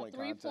 3-point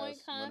three-point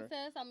winner.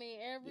 contest. I mean,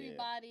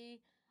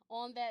 everybody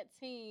on that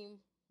team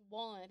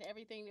won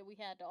everything that we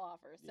had to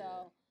offer.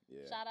 So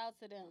yeah. shout out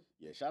to them.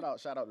 Yeah, shout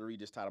out to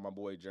Regis title. My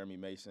boy Jeremy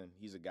Mason.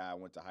 He's a guy I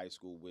went to high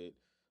school with.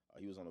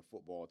 He was on the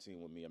football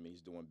team with me. I mean,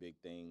 he's doing big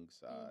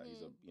things.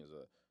 He's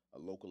a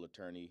local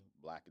attorney,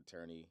 black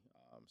attorney.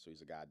 So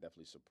he's a guy I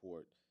definitely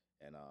support.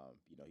 And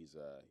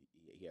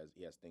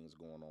he has things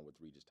going on with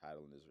Regis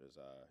title and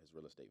his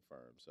real estate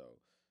firm. So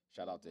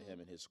shout out to him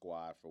and his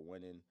squad for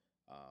winning.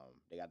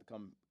 They got to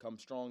come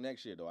strong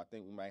next year though. I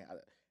think we might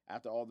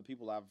after all the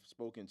people I've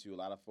spoken to, a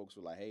lot of folks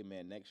were like, "Hey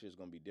man, next year's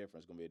gonna be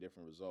different. It's gonna be a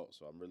different result."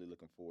 So I'm really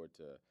looking forward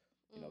to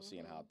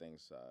seeing how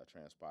things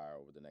transpire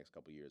over the next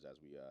couple of years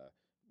as we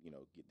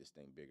get this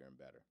thing bigger and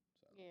better.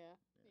 So yeah.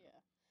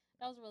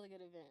 That was a really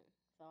good event.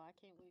 So I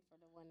can't wait for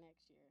the one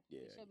next year.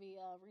 Yeah. We should be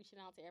reaching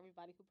out to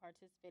everybody who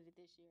participated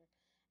this year,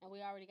 and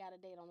we already got a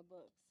date on the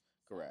books.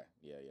 So. Correct.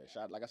 Yeah.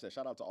 Like I said,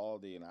 shout out to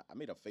all and I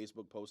made a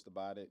Facebook post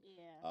about it.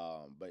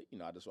 Yeah. But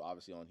I just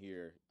obviously on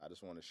here, I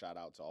just want to shout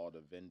out to all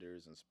the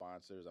vendors and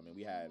sponsors. I mean,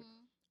 we had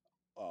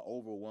an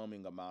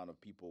overwhelming amount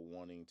of people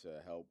wanting to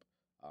help,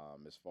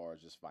 as far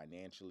as just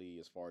financially,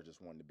 as far as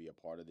just wanting to be a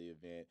part of the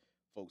event.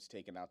 Folks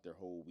taking out their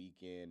whole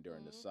weekend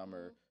during the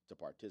summer to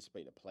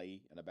participate, to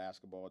play in a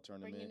basketball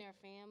tournament. Bringing their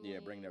families. Yeah,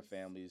 bringing their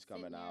families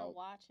coming out.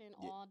 Watching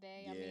all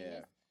day. I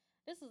mean,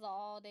 this is an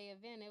all-day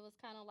event. It was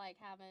kind of like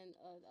having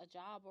a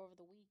job over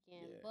the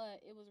weekend,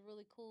 but it was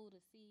really cool to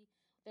see.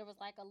 There was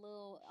like a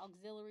little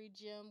auxiliary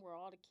gym where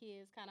all the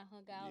kids kind of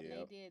hung out and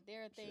they did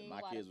their thing.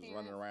 My kids was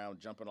running around,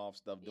 jumping off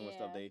stuff, doing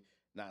stuff they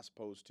not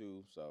supposed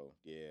to. So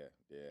yeah.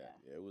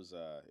 It was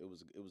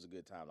a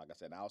good time. Like I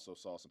said, and I also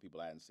saw some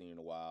people I hadn't seen in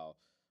a while.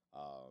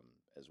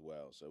 As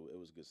well, so it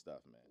was good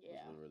stuff, man. Yeah. It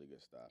was really, really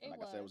good stuff. And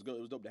like I said, it was good. It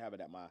was dope to have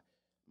it at my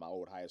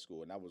old high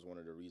school, and that was one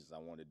of the reasons I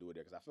wanted to do it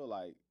there because I feel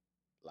like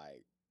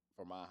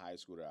for my high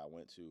school that I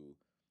went to,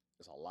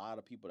 there's a lot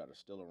of people that are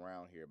still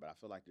around here, but I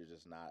feel like there's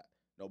just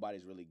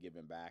nobody's really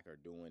giving back or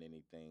doing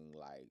anything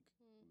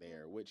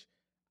there. Which,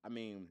 I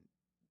mean,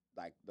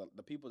 like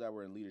the people that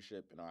were in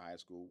leadership in our high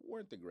school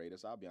weren't the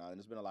greatest. I'll be honest.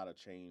 There's been a lot of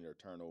change or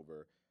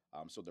turnover.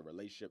 So the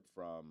relationship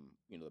from,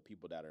 the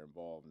people that are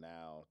involved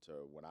now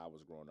to when I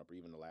was growing up, or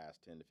even the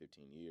last 10 to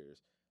 15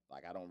 years,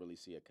 I don't really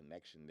see a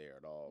connection there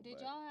at all. Did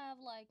y'all have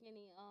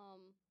any,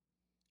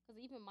 because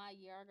even my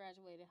year, I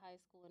graduated high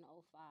school in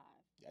 05.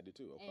 Yeah, I did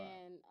too, 05.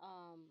 And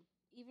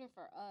even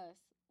for us,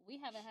 we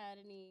haven't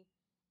had any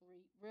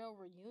real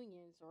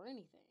reunions or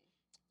anything.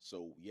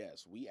 So,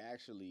 yes, we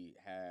actually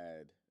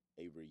had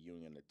a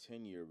reunion, a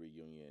 10-year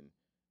reunion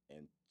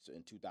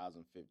in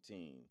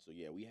 2015. So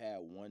yeah, we had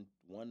one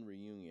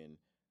reunion.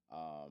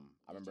 I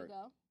remember. Did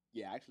you go?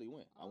 Yeah, I actually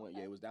went. I went. Okay.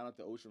 Yeah, it was down at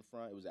the ocean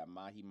front. It was at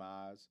Mahi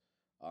Maz,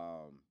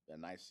 a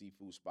nice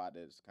seafood spot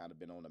that's kind of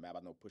been on the map.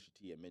 I know Pusha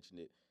T had mentioned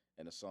it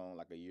in a song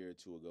like a year or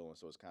two ago, and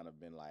so it's kind of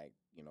been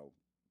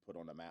put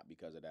on the map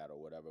because of that or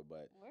whatever.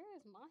 But where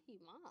is Mahi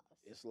Maz?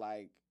 It's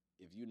like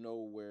if you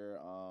know where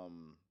I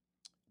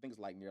think it's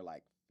like near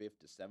 5th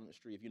to 7th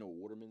Street. If you know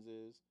where Waterman's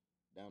is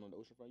down on the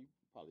ocean front, you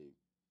probably.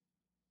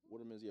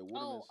 Waterman's, yeah,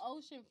 Waterman's.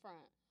 Oh,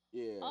 oceanfront.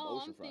 Yeah, I'm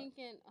oceanfront.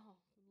 thinking,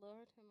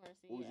 Lord have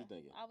mercy. What was you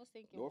thinking? I was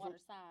thinking Norfolk?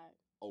 Waterside.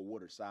 Oh,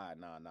 Waterside.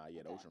 Nah, yeah,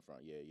 Okay. the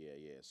oceanfront.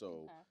 Yeah.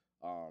 So,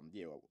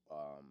 Okay.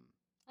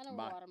 I know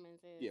where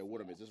Waterman's is. Yeah,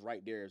 Waterman's. It's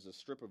right there. It's a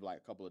strip of a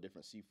couple of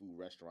different seafood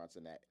restaurants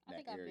in that I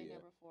think area. I've been there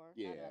before.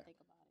 Yeah. Now that I think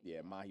about it.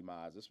 Yeah, Mahi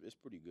Maz. It's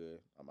pretty good.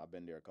 I've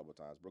been there a couple of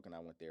times. Brooke and I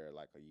went there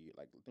a year,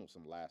 I think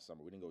some last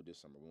summer. We didn't go this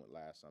summer. We went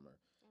last summer.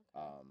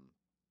 Okay.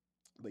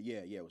 But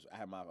yeah, I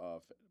had my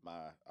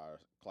our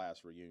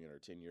class reunion or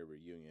 10-year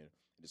reunion.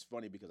 And it's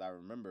funny because I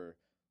remember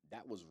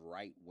that was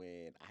right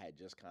when I had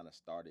just kind of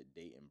started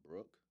dating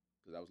Brooke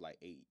because that was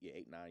 8,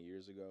 9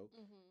 years ago.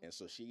 Mm-hmm. And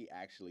so she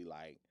actually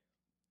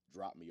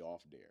dropped me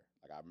off there.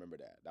 I remember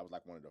that. That was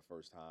one of the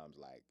first times,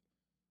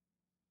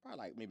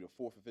 probably maybe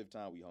the 4th or 5th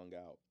time we hung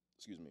out.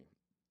 Excuse me.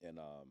 And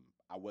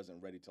I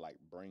wasn't ready to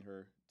bring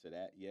her to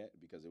that yet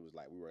because it was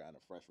we were in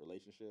a fresh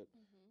relationship.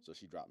 Mm-hmm. So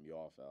she dropped me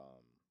off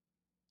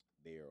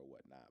there or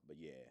whatnot. But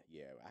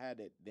yeah, I had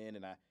it then,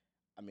 and I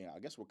mean, I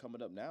guess we're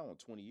coming up now on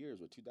 20 years.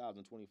 With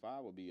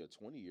 2025 will be a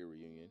 20-year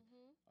reunion.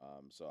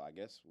 Mm-hmm. So I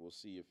guess we'll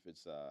see if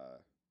it's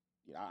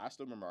I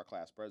still remember our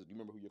class president. Do you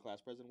remember who your class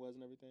president was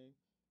and everything?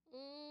 No.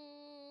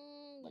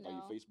 On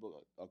your Facebook?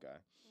 Okay.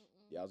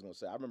 Mm-mm. Yeah, I was gonna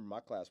say I remember my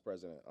class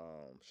president.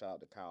 Shout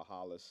out to Kyle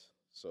Hollis.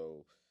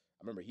 So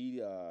I remember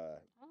he. I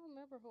don't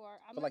remember who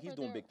I feel like he's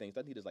doing big things.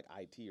 I think he does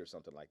IT or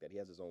something like that. He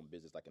has his own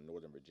business in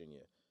Northern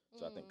Virginia.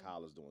 So I think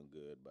Kyle is doing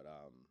good. But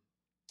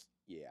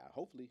yeah,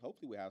 hopefully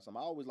we have some.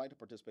 I always like to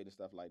participate in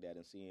stuff like that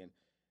and seeing.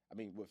 I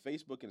mean, with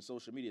Facebook and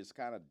social media, it's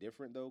kind of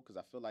different though, because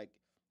I feel like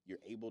you're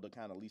able to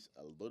kind of at least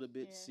a little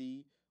bit Yeah.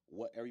 see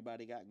what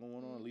everybody got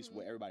going on, at least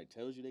what Mhm. everybody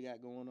tells you they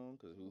got going on,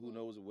 because who Mhm.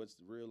 knows what's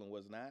real and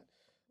what's not.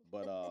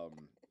 But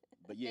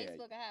but yeah,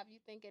 Facebook will have you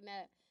thinking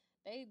that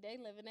they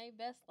living their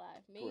best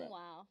life. correct.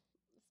 Meanwhile,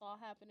 it's all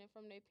happening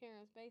from their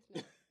parents'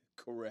 basement.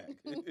 Correct.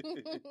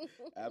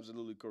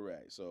 Absolutely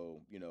correct.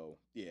 So,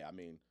 yeah, I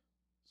mean,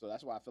 so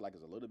that's why I feel like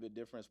it's a little bit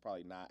different. It's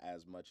probably not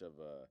as much of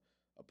a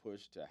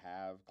push to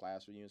have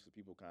class reunions because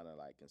people kind of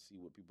like can see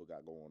what people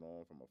got going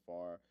on from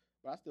afar.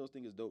 But I still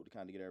think it's dope to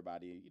kind of get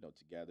everybody,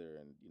 together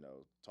and,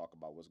 talk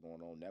about what's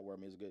going on. Network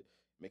is good.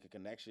 Make a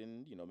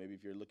connection. Maybe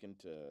if you're looking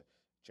to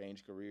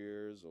change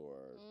careers or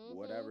Mhm.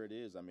 whatever it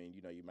is, I mean,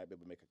 you might be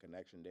able to make a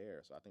connection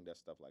there. So I think that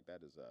stuff like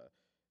that is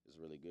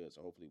really good.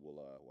 So hopefully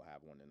we'll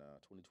have one in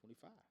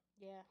 2025.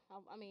 Yeah,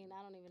 I mean,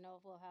 I don't even know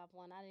if we'll have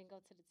one. I didn't go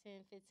to the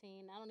 10,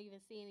 15. I don't even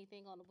see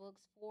anything on the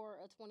books for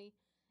a 20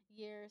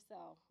 year.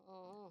 So,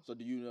 So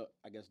do you know?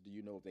 I guess do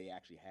you know if they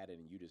actually had it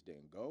and you just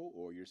didn't go,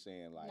 or you're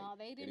saying like no,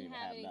 they they didn't didn't even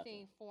have have nothing?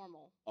 anything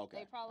formal. Okay,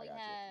 They I probably got you.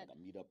 had Like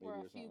a meetup where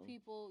maybe a or few something.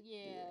 people,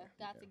 Yeah, yeah,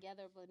 got yeah,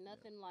 together, but yeah.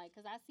 nothing like.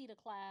 Cause I see the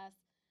class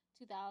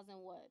 2000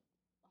 what,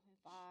 I mean,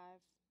 five.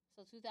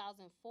 So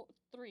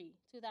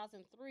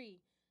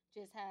 2003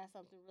 just had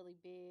something really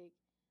big,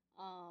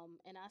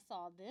 and I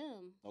saw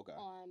them Okay,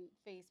 on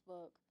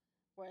Facebook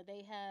where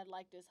they had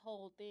like this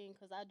whole thing.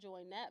 Cause I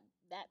joined that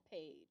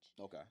page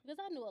okay. because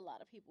I knew a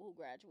lot of people who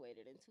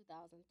graduated in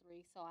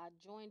 2003. So I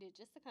joined it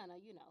just to kind of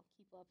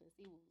keep up and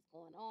see what was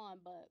going on,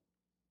 but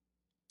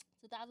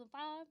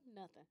 2005,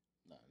 nothing,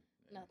 None.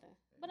 Yeah, nothing.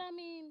 But yeah. I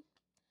mean,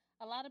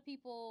 a lot of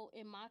people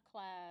in my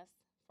class,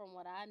 from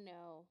what I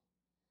know,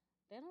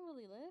 they don't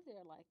really live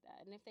there like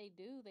that. And if they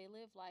do, they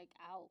live like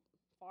out,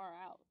 far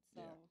out.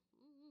 So Yeah.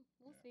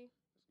 we'll Yeah. see.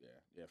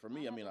 Yeah. For I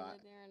me, I mean, haven't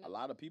lived there in a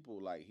lot of people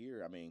like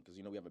here. I mean, because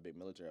we have a big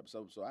military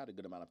episode, so I had a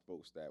good amount of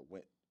folks that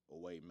went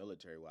away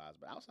military wise.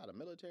 But outside of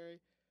military,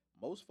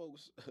 most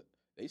folks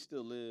they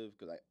still live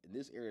because in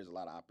this area is a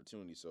lot of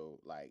opportunity. So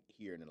like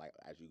here and then like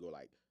as you go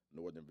like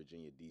Northern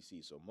Virginia,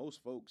 D.C. So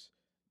most folks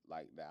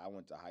like that I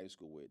went to high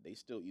school with, they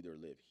still either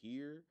live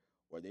here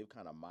or they've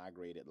kind of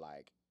migrated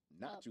like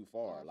not up too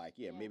far. north. Like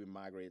yeah, Yeah. maybe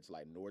migrated to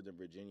like Northern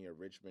Virginia,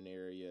 Richmond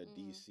area, Mhm.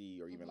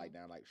 D.C. or even like Mhm.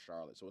 down like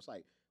Charlotte. So it's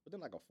like within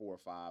like a 4 or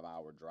 5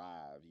 hour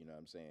drive, you know what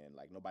I'm saying?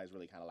 Like nobody's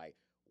really kind of like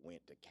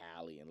went to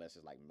Cali unless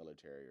it's like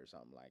military or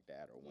something like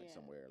that, or went Yeah.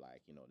 somewhere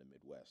like the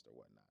Midwest or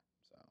whatnot.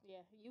 So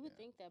Yeah. You would yeah,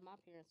 think that my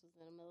parents was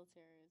in the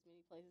military as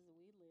many places as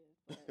we live,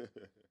 but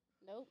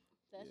nope.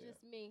 That's yeah,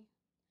 just me.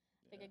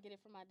 I think I get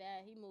it from my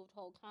dad. He moved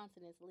whole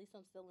continents. At least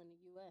I'm still in the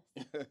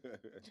yeah,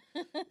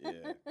 U.S.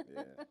 yeah,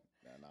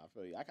 yeah. Nah, I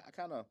feel you. I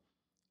kind of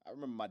I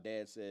remember my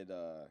dad said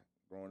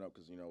growing up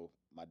because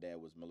my dad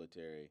was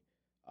military,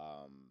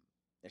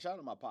 and shout out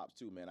to my pops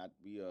too, man.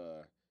 We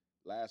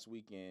last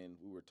weekend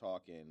we were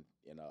talking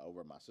in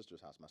over at my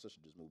sister's house. My sister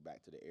just moved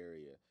back to the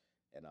area,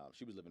 and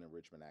she was living in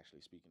Richmond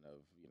actually. Speaking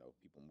of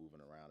people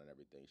moving around and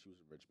everything, she was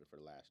in Richmond for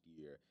the last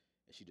year,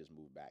 and she just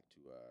moved back to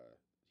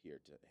here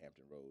to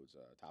Hampton Roads,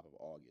 top of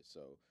August.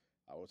 So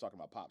we're talking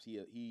about pops. He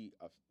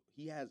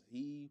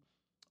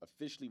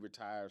officially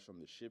retires from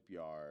the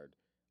shipyard.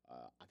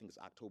 I think it's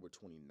October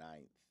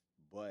 29th,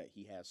 but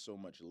he has so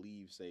much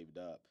leave saved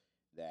up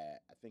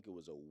that I think it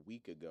was a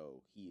week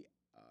ago he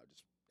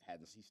just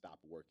hadn't he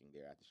stopped working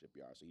there at the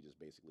shipyard, so he just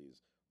basically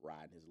is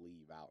riding his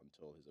leave out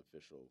until his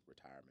official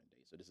retirement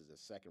date. So this is his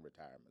second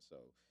retirement.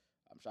 So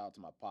shout out to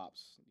my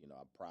pops.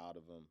 I'm proud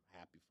of him,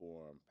 happy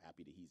for him,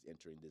 happy that he's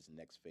entering this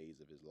next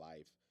phase of his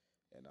life.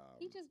 And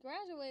He just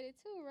graduated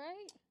too,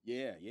 right?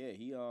 yeah,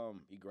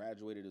 he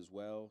graduated as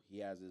well. He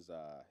has his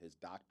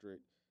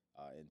doctorate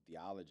in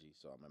theology.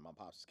 So I mean, my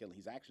pops is killing.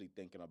 He's actually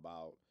thinking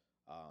about.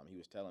 He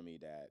was telling me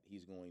that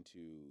he's going to,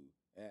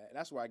 and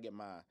that's where I get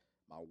my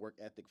work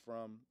ethic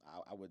from.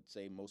 I would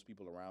say most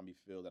people around me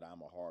feel that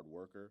I'm a hard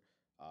worker,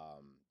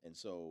 and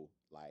so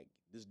like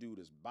this dude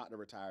is about to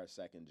retire his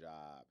second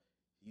job.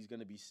 He's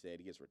gonna be set.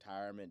 He gets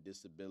retirement,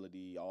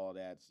 disability, all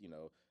that's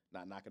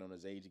not knocking on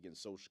his age, he getting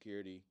Social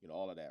Security,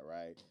 all of that,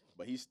 right?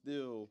 But he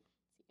still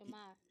TMI.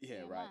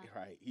 yeah, right, TMI.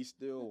 right. He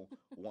still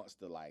wants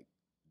to like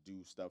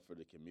do stuff for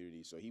the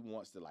community. So he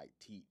wants to like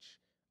teach,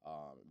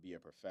 be a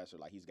professor.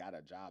 Like he's got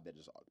a job that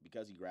just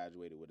because he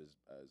graduated with his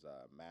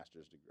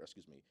master's degree,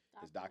 excuse me,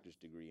 his Doctorate. doctor's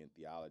degree in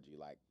theology.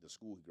 Like the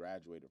school he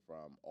graduated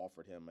from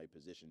offered him a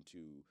position to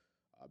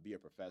be a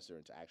professor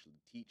and to actually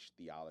teach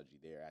theology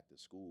there at the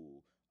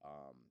school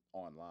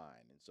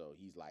online. And so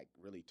he's like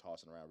really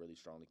tossing around, really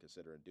strongly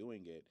considering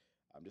doing it,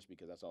 just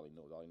because that's all he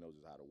knows. All he knows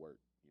is how to work.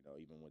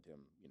 Even with him,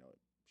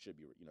 should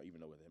be,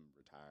 even though with him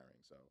retiring.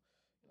 So,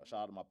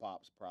 shout out to my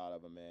pops. Proud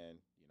of him, man.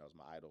 It's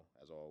my idol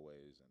as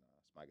always, and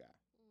it's my guy.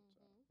 So,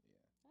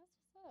 Mhm. That's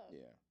what's up.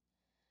 yeah,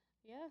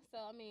 Yeah. So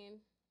I mean,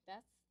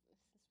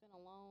 it's been a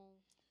long.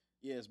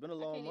 yeah. It's been a I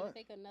long can't even month.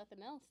 think of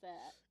nothing else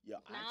that. Yeah,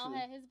 Now actually,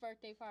 had his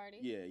birthday party,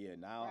 yeah.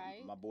 Now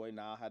right? my boy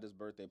now had his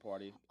birthday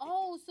party.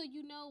 Oh, so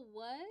you know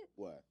what?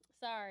 What?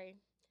 Sorry.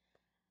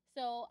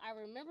 So I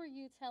remember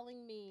you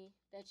telling me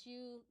that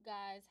you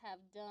guys have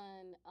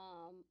done.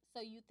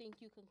 So you think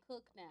you can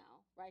cook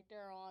now, right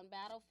there on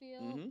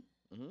Battlefield.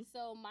 Mm-hmm. Mm-hmm.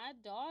 So my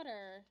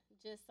daughter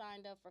just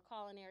signed up for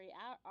culinary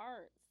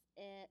arts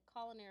and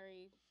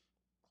culinary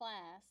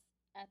class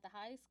at the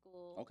high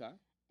school, Okay.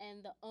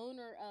 and the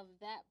owner of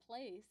that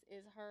place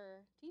is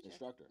her teacher.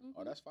 Instructor.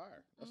 Oh, Mhm. that's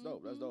fire. That's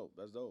dope. That's Mhm. dope.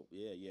 That's dope.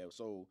 Yeah, yeah.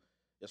 So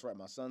that's right.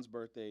 My son's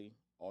birthday,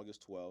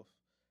 August 12th.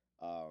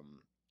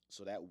 Um,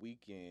 so that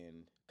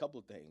weekend, couple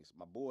of things.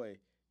 My boy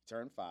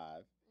turned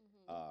 5.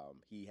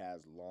 Mhm. He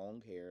has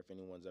long hair. If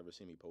anyone's ever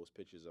seen me post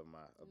pictures of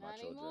my Not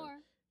children,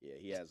 anymore. yeah,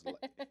 he has.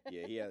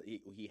 Yeah,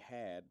 he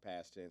had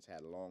past tense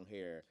had long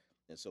hair,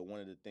 and so one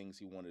of the things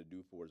he wanted to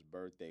do for his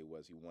birthday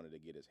was he wanted to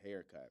get his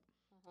hair cut.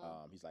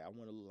 Uh-huh. He's like, I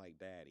want to look like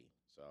daddy.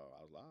 So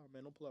I was like, oh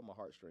man, don't pull out my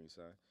heartstrings,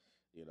 son.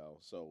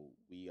 So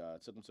we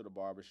took him to the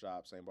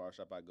barbershop, same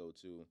barbershop I go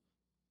to.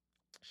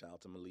 Shout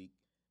out to Malik,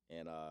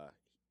 and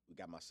we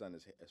got my son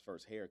his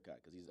first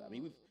haircut because he's. I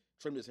mean, we've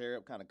trimmed his hair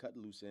up, kind of cut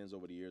loose ends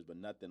over the years, but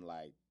nothing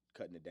like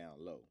cutting it down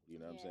low. You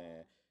know what I'm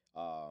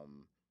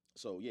saying?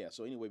 So yeah.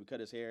 So anyway, we cut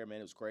his hair. Man,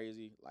 it was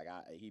crazy. Like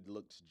he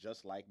looks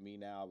just like me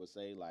now. I would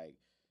say like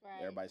Right.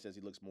 everybody says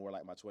he looks more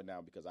like my twin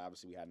now because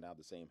obviously we had now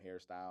the same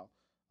hairstyle.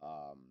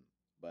 Um,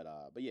 but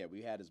yeah,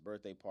 we had his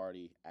birthday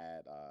party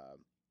at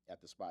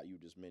the spot you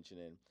were just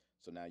mentioning.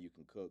 So now you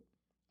can cook.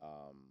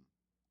 Um,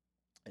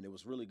 and it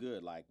was really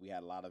good. Like we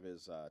had a lot of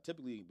his.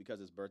 Typically, because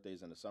his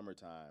birthday's in the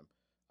summertime,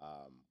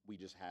 we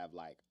just have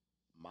like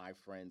my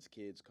friends'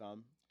 kids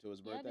come to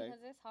his Yeah, birthday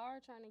because it's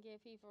hard trying to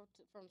get people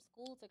from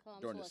school to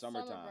come during to the a summer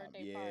summertime.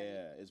 birthday party.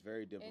 Yeah, it's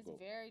very It's difficult.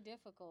 very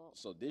difficult.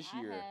 So this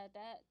year, I had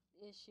that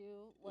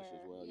issue where, as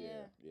well.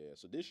 yeah. Yeah.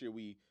 So this year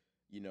we,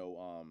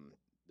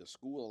 the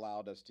school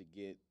allowed us to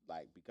get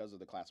like because of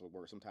the classwork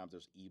work. Sometimes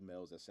there's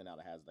emails that sent out.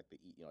 It has like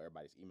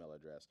everybody's email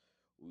address.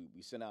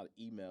 We sent out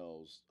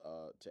emails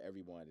to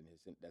everyone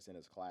that's in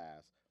his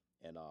class,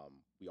 and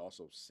we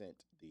also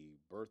sent the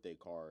birthday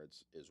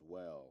cards as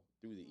well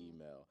through the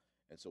email.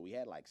 And so we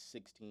had like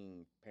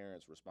 16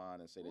 parents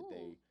respond and say that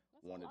they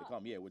wanted to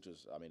come. Yeah, which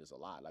is, I mean, it's a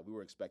lot. Like we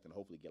were expecting to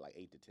hopefully get like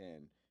 8 to 10,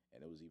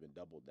 and it was even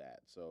double that.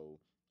 So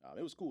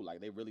it was cool. Like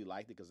they really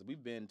liked it because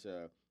we've been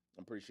to.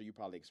 I'm pretty sure you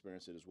probably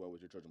experienced it as well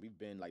with your children. We've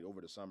been like over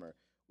the summer.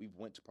 We've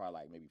went to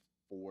probably like maybe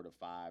 4 to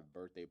 5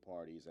 birthday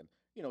parties, and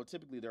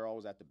typically they're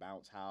always at the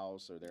bounce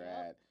house or they're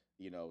at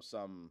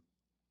some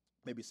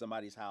maybe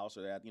somebody's house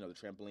or they're at the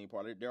trampoline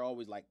park. They're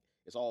always like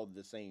it's all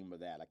the same of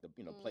that, like the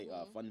play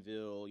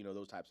Funville,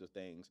 those types of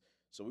things.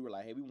 So we were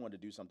like, hey, we wanted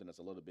to do something that's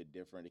a little bit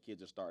different. The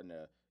kids are starting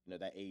to,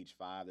 that age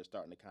 5, they're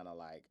starting to kind of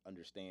like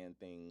understand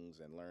things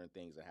and learn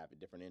things and have a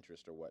different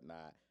interest or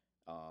whatnot.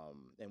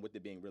 And with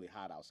it being really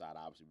hot outside,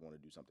 obviously we want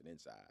to do something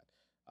inside.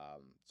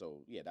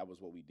 So yeah, that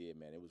was what we did,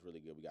 man. It was really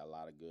good. We got a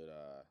lot of good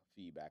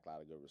feedback, a lot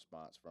of good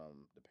response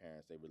from the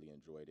parents. They really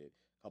enjoyed it.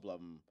 A couple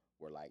of them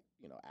were like,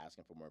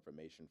 asking for more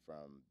information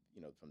from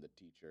the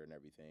teacher and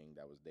everything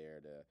that was there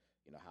to,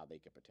 how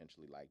they could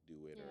potentially like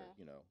do it or.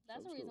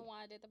 That's so the reason cool.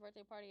 why I did the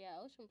birthday party at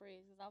Ocean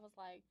Breeze, because I was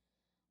like,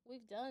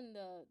 we've done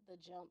the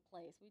jump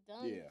place, we've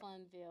done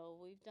Funville,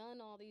 we've done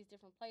all these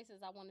different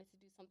places. I wanted to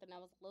do something that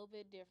was a little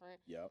bit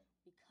different. Yep.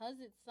 Because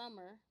it's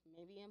summer,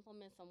 maybe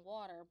implement some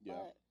water,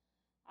 but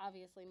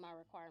obviously my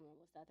requirement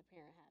was that the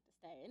parent had to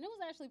stay. And it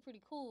was actually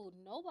pretty cool.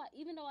 Nobody,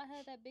 even though I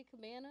had that big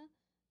cabana,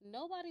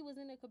 nobody was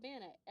in the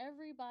cabana.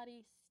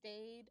 Everybody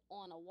stayed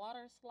on a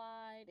water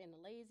slide in the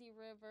lazy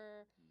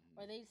river,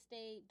 or they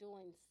stayed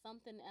doing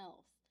something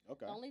else.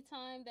 Okay. The only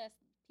time that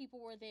people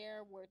were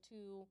there were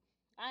to,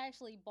 I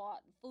actually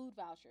bought food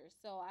vouchers.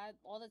 So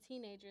all the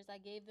teenagers, I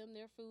gave them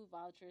their food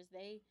vouchers.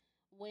 They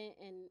went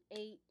and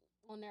ate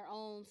on their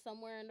own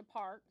somewhere in the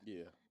park.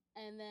 Yeah.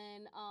 And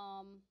then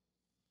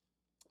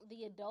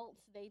the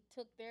adults, they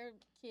took their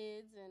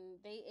kids and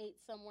they ate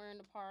somewhere in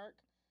the park.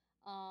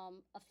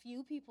 A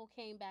few people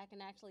came back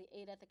and actually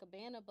ate at the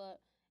cabana, but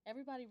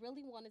everybody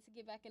really wanted to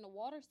get back in the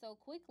water so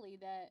quickly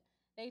that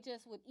they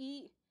just would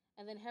eat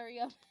and then hurry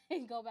up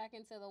and go back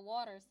into the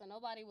water. So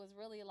nobody was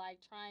really like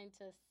trying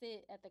to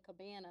sit at the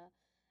cabana.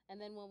 And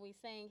then when we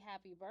sang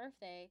happy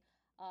birthday,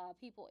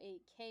 people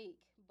ate cake,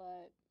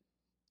 but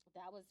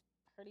that was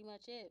pretty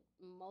much it.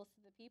 Most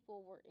of the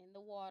people were in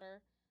the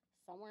water,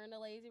 somewhere in the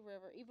lazy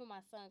river. Even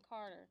my son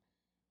Carter,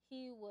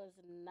 he was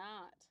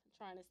not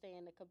trying to stay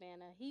in the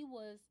cabana. He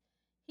was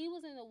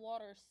in the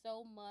water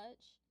so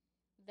much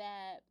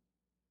that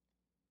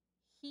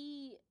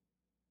he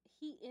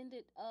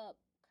ended up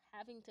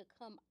having to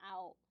come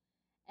out,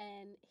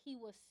 and he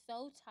was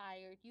so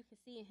tired. You could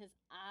see in his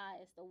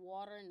eyes the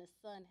water and the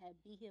sun had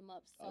beat him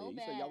up so you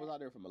bad. said y'all was out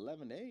there from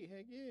 11 to 8.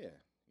 Heck yeah.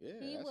 Yeah,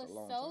 He that's was a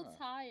long so time.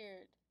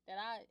 tired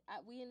that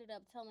we ended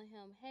up telling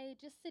him, "Hey,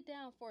 just sit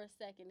down for a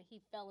second."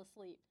 He fell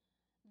asleep.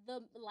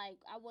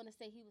 I want to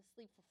say he was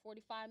asleep for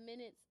 45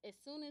 minutes. As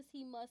soon as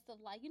he must have,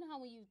 like, you know how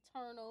when you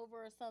turn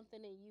over or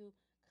something and you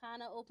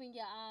kind of open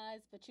your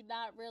eyes but you're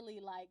not really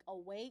like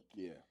awake.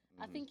 Yeah.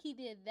 I think he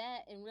did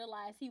that and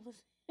realized he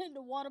was in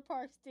the water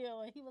park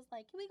still, and he was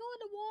like, "Can we go in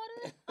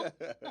the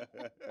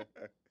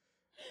water?"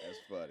 That's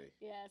funny.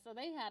 Yeah, so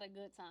they had a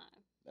good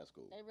time. That's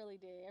cool. They really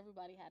did.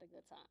 Everybody had a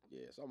good time.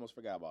 Yeah, so I almost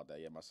forgot about that.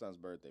 Yeah, my son's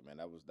birthday, man.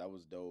 That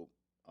was dope.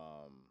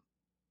 Um,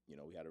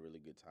 we had a really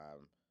good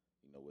time,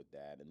 with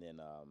that. And then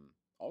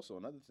also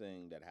another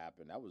thing that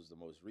happened, that was the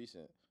most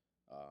recent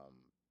um,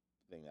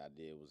 thing that I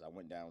did was I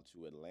went down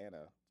to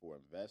Atlanta for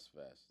Invest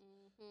Fest.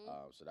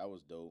 So that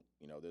was dope.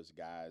 There's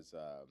guys,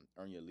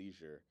 Earn Your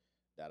Leisure,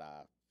 that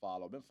I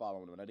follow. I've been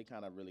following them. And they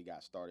kind of really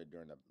got started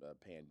during the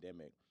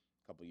pandemic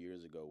a couple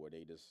years ago, where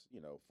they just,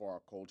 for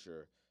our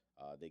culture,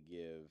 they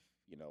give,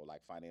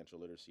 like financial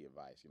literacy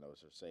advice,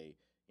 so say,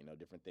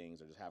 different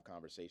things, or just have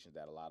conversations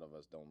that a lot of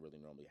us don't really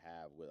normally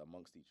have with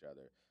amongst each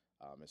other.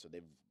 And so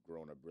they've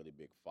grown a really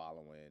big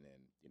following,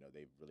 and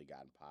they've really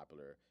gotten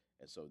popular.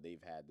 And so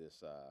they've had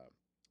this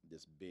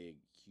big,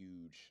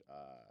 huge,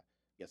 I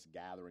guess,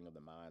 gathering of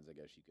the minds, I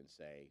guess you can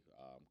say,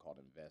 called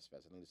Invest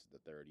Fest. I think this is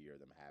the third year of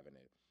them having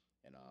it,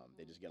 and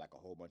they just get like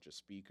a whole bunch of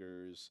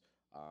speakers.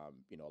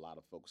 A lot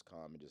of folks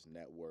come and just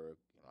network,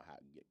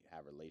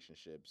 have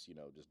relationships,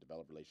 just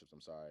develop relationships.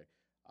 I'm sorry.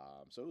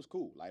 So it was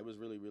cool. Like, it was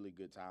really, really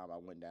good time. I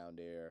went down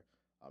there.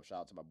 Shout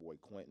out to my boy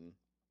Quentin.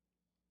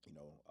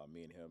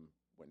 Me and him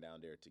went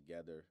down there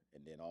together,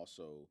 and then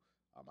also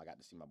I got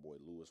to see my boy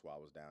Lewis while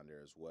I was down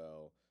there as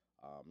well.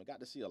 I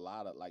got to see a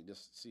lot of, like,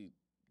 just see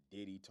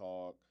Diddy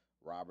talk,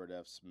 Robert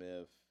F.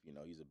 Smith.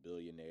 He's a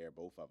billionaire.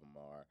 Both of them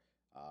are.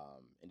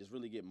 And just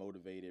really get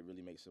motivated,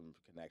 really make some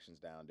connections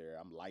down there.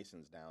 I'm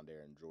licensed down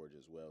there in Georgia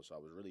as well, so I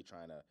was really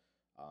trying to,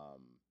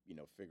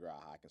 figure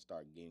out how I can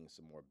start getting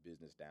some more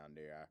business down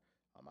there.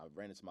 I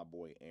ran into my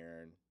boy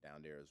Aaron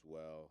down there as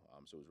well,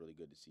 so it was really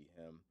good to see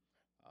him.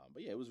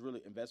 But yeah, it was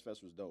really,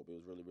 InvestFest was dope. It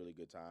was really, really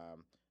good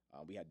time.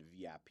 We had the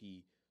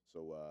VIP,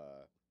 so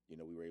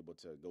we were able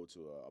to go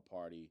to a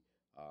party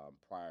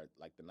prior,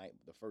 like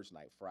the first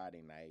night,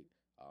 Friday night,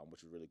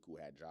 which was really cool.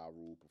 Had Ja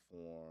Rule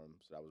perform,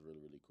 so that was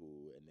really, really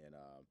cool. And then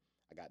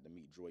I got to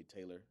meet Joy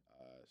Taylor.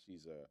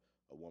 She's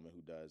a woman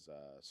who does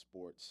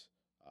sports,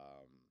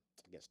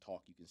 I guess,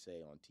 talk, you can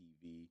say, on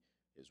TV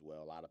as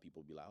well. A lot of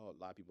people be like, oh, a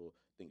lot of people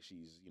think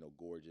she's,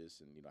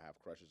 gorgeous and, have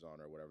crushes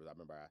on her or whatever. I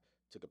remember I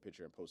took a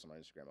picture and posted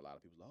on Instagram. A lot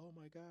of people like, oh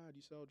my God,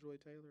 you saw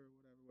Joy Taylor or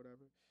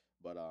whatever,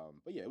 whatever.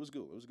 But yeah, it was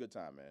good. It was a good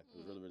time, man. It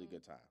was really, really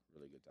good time.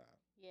 Really good time.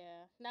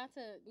 Yeah, not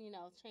to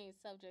change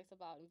subjects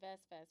about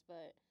InvestFest,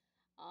 but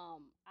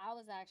I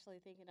was actually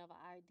thinking of an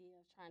idea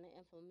of trying to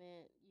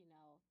implement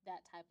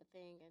that type of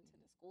thing into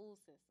the school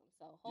system.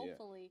 So Yeah.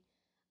 hopefully,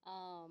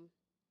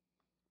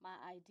 my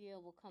idea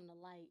will come to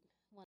light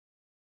when.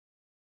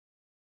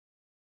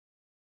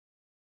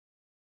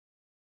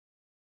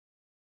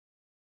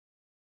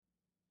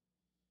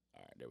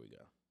 All right, there we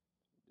go.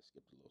 Just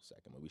skipped a little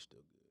second, but we still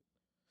good.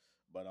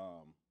 But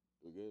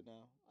we good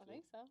now? I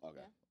think so.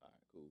 Okay. Yeah. All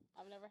right, cool.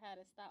 I've never had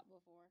it stop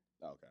before.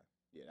 Okay.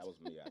 Yeah, that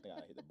was me. I think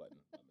I hit the button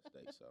by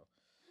mistake. So,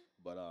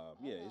 but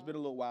yeah, it's been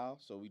a little while,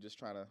 so we just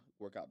trying to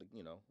work out the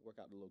little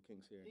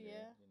kinks here and there.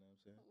 Yeah. You know what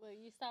I'm saying? Well,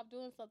 you stop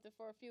doing something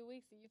for a few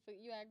weeks and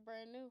you act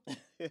brand new.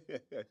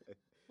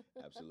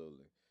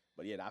 Absolutely.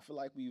 But yeah, I feel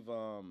like we've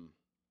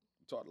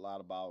talked a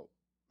lot about,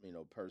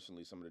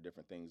 personally, some of the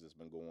different things that's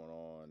been going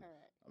on.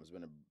 Correct. It's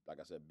been like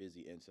I said,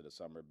 busy into the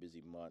summer,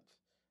 busy month.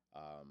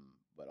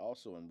 But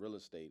also in real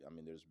estate, I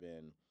mean, there's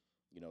been,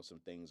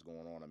 some things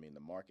going on. I mean,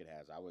 the market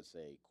has, I would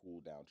say,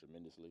 cooled down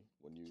tremendously.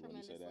 When you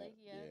say that,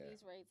 yeah.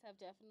 These rates have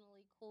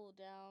definitely cooled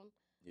down.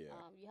 Yeah.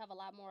 You have a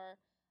lot more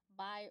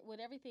with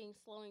everything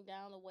slowing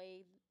down the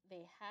way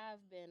they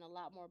have been. A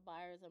lot more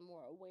buyers are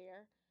more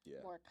aware,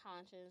 more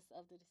conscious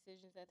of the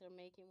decisions that they're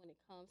making when it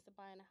comes to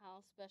buying a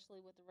house, especially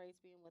with the rates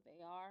being what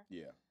they are.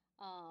 Yeah.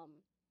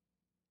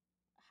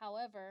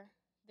 However,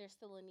 there's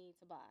still a need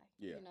to buy.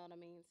 Yeah. You know what I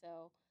mean?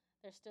 So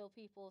there's still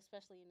people,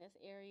 especially in this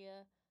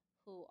area,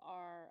 who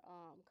are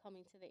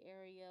coming to the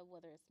area,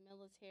 whether it's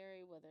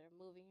military, whether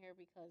they're moving here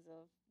because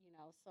of,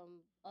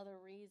 some other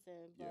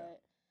reason.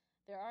 But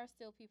there are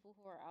still people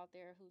who are out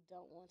there who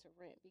don't want to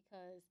rent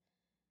because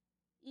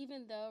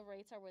even though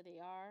rates are where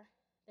they are,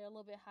 they're a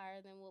little bit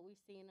higher than what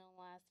we've seen in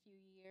the last few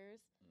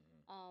years.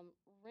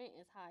 Rent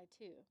is high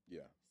too.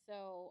 Yeah.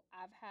 So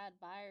I've had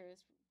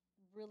buyers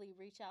really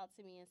reach out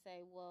to me and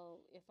say,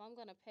 well, if I'm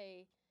going to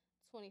pay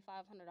 $2,500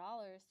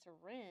 to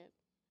rent,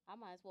 I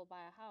might as well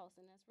buy a house.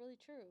 And that's really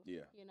true.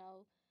 Yeah.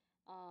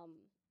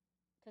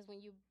 Because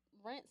when you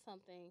rent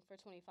something for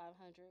 $2,500,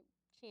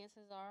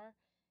 chances are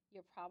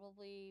you're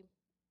probably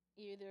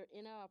either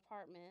in an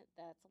apartment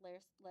that's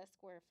less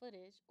square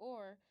footage,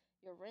 or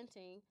you're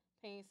renting,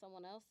 paying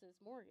someone else's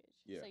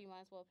mortgage. Yeah. So you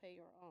might as well pay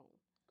your own.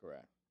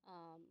 Correct.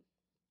 Um,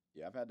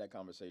 Yeah, I've had that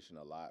conversation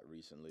a lot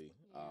recently.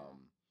 Yeah.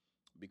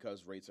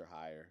 Because rates are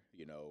higher,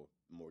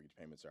 mortgage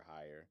payments are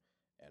higher,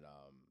 and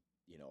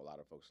a lot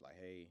of folks are like,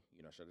 hey,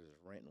 should I just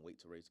rent and wait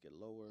till rates get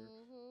lower,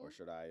 or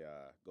should I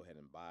go ahead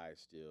and buy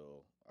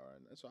still?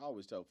 And so I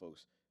always tell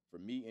folks, for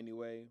me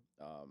anyway,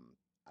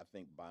 I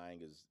think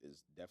buying is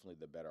definitely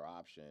the better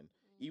option,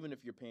 even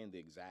if you're paying the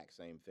exact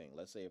same thing.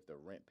 Let's say if the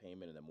rent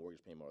payment and the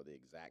mortgage payment are the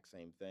exact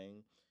same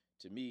thing.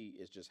 To me,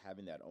 it's just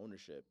having that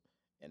ownership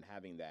and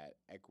having that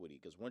equity.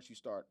 Because once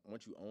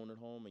you own a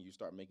home and you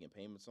start making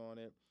payments on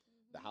it,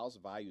 the Mm-hmm. house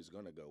value is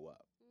going to go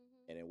up,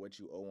 Mm-hmm. and then what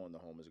you owe on the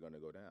home is going to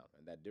go down,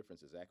 and that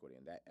difference is equity,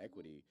 and that Mm-hmm.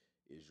 equity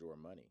is your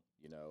money,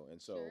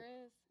 And Sure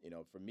so,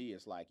 is. for me,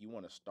 it's like you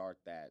want to start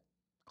that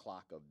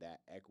clock of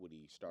that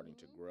equity starting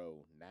to Mm-hmm.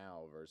 grow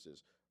now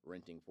versus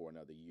renting for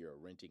another year or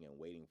renting and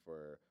waiting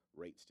for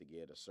rates to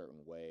get a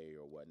certain way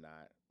or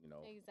whatnot.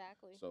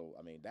 Exactly. So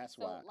I mean, that's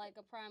So, why. like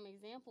a prime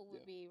example Yeah.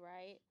 would be,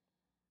 right?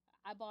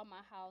 I bought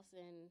my house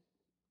in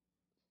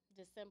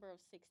December of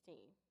 16.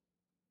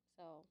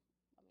 So,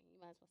 I mean, you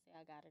might as well say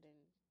I got it in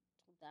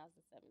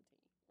 2017,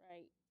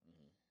 right?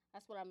 Hmm.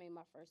 That's what I made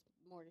my first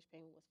mortgage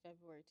payment was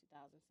February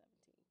 2017.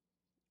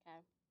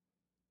 Okay.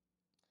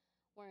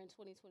 We're in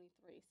 2023,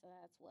 so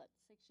that's what,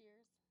 6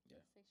 years? Yeah,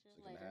 6 years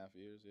six and a later. half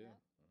years. Yeah.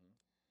 Yep. Hmm.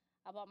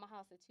 I bought my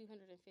house at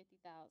 250,000.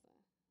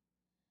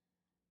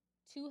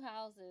 Two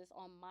houses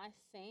on my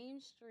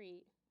same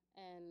street,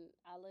 and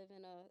I live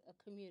in a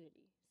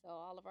community. So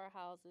all of our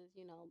houses,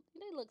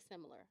 they look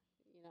similar,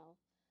 you know.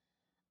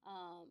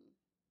 Um,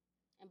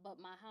 but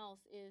my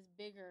house is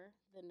bigger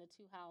than the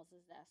two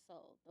houses that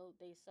sold.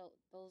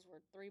 Those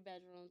were 3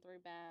 bedroom,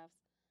 3 baths.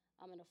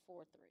 I'm in a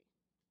 4-3.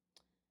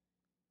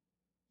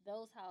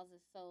 Those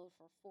houses sold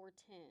for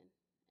 410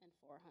 and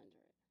 400,000.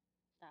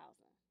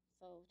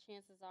 So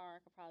chances are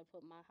I could probably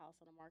put my house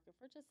on the market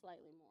for just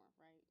slightly more,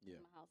 right? Because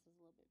Yeah. my house is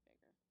a little bit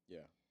bigger.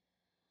 Yeah.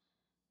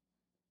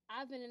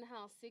 I've been in the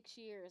house 6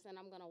 years, and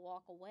I'm gonna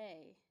walk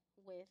away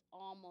with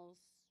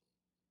almost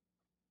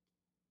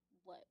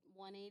what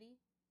 180,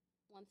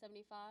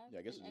 175. Yeah.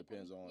 I guess in it equity.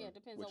 depends on Yeah, it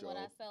depends what on you what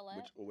I owe, sell at.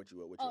 what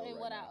you Oh, owe and right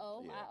what I now.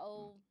 owe, Yeah. I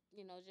owe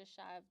just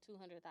shy of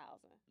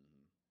 200,000.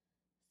 Mm-hmm.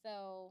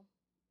 So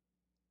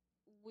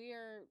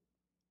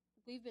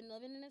we've been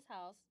living in this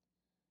house.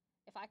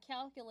 If I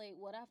calculate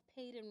what I've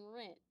paid in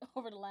rent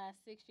over the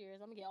last 6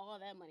 years, I'm gonna get all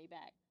that money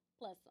back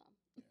plus some.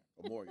 Yeah.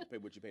 Or mortgage. Pay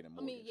what you paid in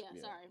I mean, mortgage.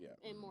 yeah, sorry, Yeah.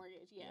 in Mhm.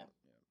 mortgage, yeah. Yeah.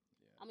 Yeah.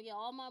 Yeah. I'm gonna get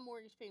all my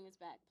mortgage payments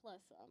back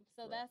plus some.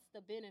 So Right. that's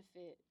the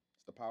benefit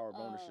It's the power of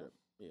of ownership.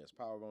 Yeah. It's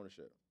power of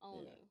ownership.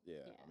 owning. Yeah.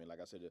 Yeah. Yeah. I mean, like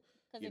I said,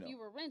 Because you if know. you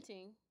were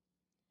renting,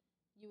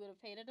 you would have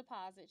paid a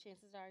deposit.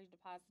 Chances are your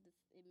deposit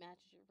it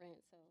matches your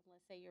rent. So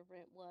let's say your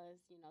rent was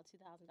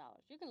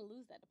 $2,000. You're gonna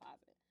lose that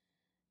deposit.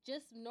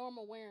 Just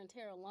normal wear and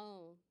tear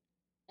alone,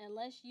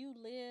 unless you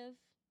live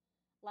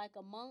like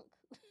a monk.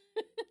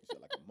 You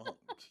said like a monk.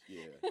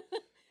 Yeah.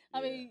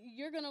 I Yeah. mean,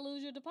 you're gonna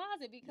lose your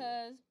deposit Yeah.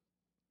 because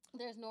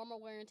there's normal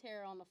wear and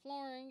tear on the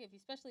flooring,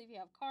 especially if you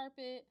have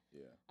carpet.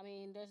 Yeah. I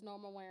mean, there's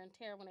normal wear and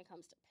tear when it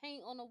comes to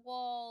paint on the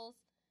walls.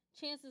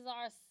 Chances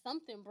are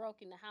something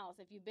broke in the house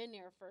if you've been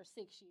there for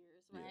 6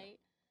 years, Yeah. right?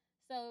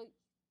 So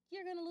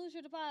you're gonna lose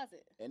your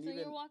deposit. And so even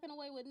you're walking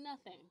away with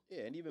nothing.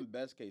 Yeah, and even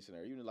best case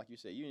scenario, even like you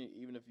said,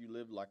 even if you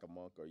lived like a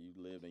monk or you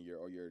lived and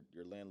your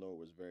landlord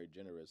was very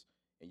generous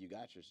and you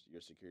got your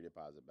security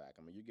deposit back.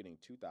 I mean, you're getting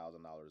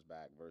 $2,000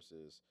 back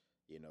versus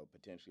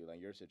potentially like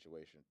your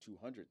situation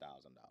 $200,000.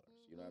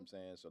 You know what I'm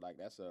saying? So like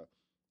that's a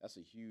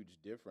huge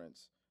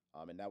difference.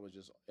 And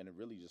it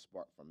really just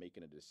sparked from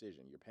making a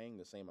decision. You're paying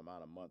the same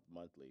amount of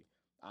monthly.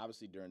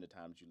 Obviously, during the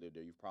time that you lived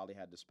there, you've probably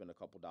had to spend a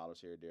couple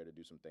dollars here or there to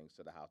do some things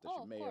to the house that Oh,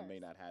 you of may or may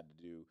course. not had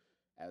to do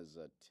as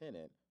a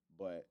tenant.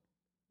 But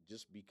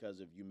just because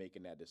of you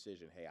making that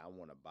decision, hey, I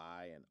want to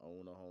buy and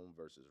own a home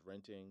versus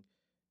renting,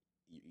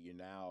 you're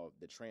now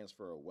the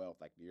transfer of wealth.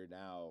 Like your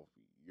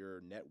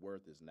net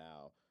worth is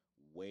now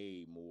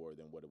way more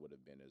than what it would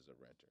have been as a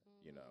renter.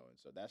 And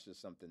so that's just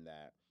something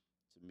that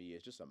to me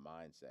is just a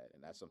mindset,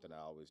 and that's something I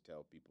always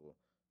tell people.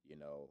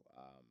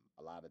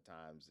 A lot of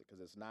times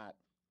because it's not.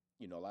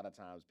 A lot of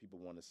times people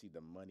want to see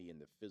the money in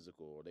the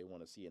physical, or they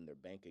want to see in their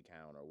bank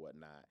account or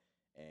whatnot,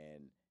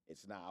 and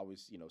it's not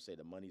always say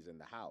the money's in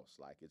the house.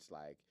 Like it's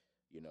like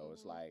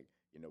it's like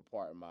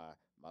part of my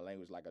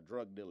language, like a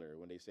drug dealer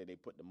when they say they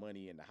put the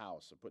money in the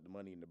house or put the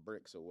money in the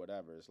bricks or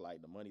whatever. It's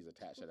like the money's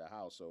attached to the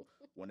house. So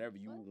whenever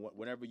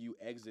you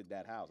exit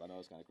that house, I know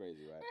it's kind of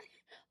crazy, right?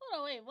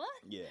 Hold on, wait, what?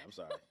 Yeah, I'm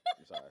sorry.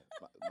 I'm sorry.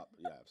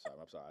 Yeah, I'm sorry.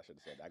 I'm sorry. I should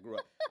have said that.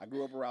 I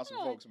grew up around some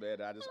folks, man.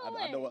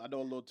 I know a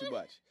little too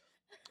much.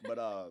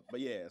 But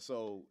yeah.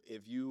 So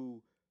if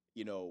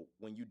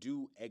when you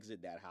do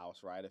exit that house,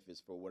 right? If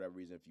it's for whatever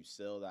reason, if you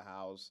sell the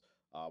house,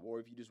 or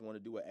if you just want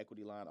to do a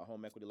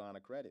home equity line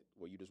of credit,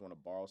 where you just want to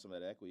borrow some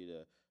of that equity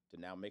to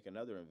now make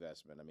another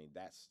investment. I mean,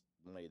 that's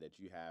money that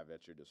you have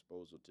at your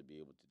disposal to be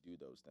able to do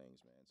those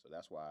things, man. So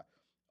that's why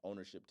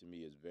ownership to me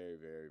is very,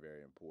 very,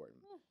 very important.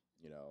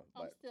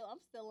 But I'm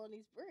still on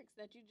these bricks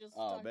that you just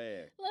oh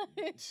started.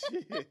 man,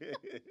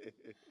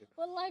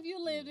 What life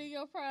you lived in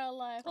your prior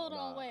life? Hold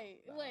on, wait.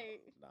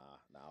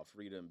 Nah.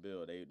 Frida and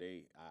Bill,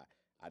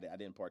 I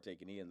didn't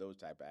partake in any of those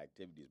type of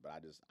activities, but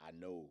I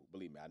know,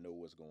 believe me, I know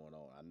what's going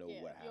on. I know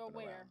what happened You're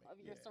aware around me. of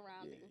your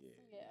surroundings.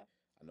 Yeah.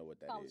 I know what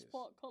that College is.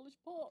 Park.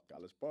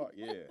 College Park,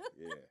 yeah.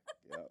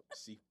 Yep.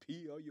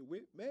 CP, are you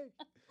with me?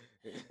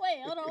 Wait,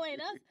 hold on, wait.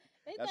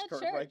 Ain't That's that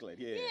Kurt church? Franklin,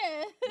 yeah.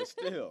 Yeah. But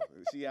still,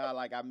 see how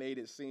like I made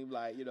it seem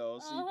like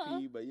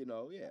CP, but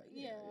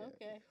Yeah.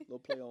 Okay. little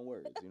play on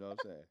words. You know what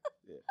I'm saying?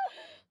 Yeah, yeah,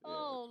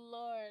 Oh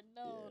Lord,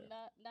 no, yeah,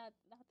 not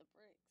the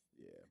bricks.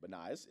 yeah. But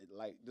nah,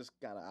 like just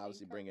kind of Ain't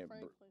obviously Kirk bringing.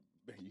 Franklin.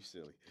 You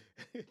silly.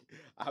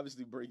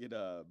 Obviously bringing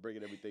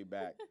everything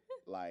back.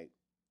 Like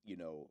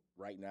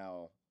right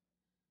now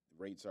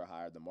rates are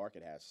higher. The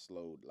market has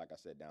slowed, like I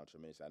said, down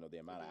tremendously. I know the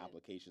amount of did.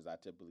 applications I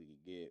typically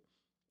get.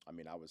 I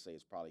mean, I would say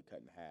it's probably cut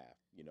in half,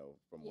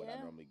 from what I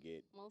Yeah, normally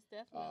get. most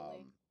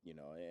definitely.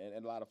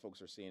 And a lot of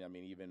folks are seeing, I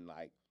mean, even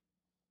like,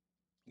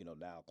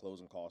 now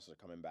closing costs are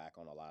coming back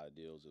on a lot of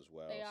deals as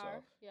well. They So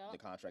are. Yeah. the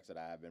contracts that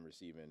I have been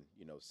receiving,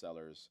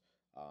 sellers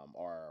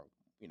are,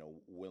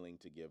 willing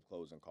to give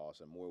closing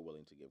costs and more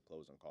willing to give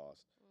closing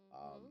costs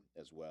Mhm.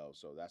 as well.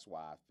 So that's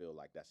why I feel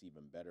like that's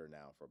even better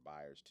now for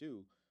buyers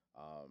too.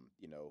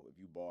 If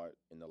you bought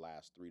in the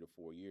last 3 to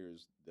 4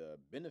 years, the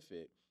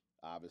benefit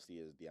obviously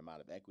is the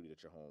amount of equity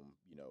that your home,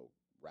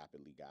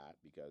 rapidly got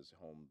because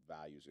home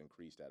values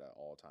increased at an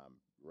all-time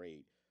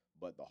rate.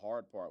 But the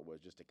hard part was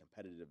just the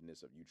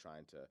competitiveness of you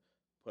trying to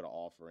put an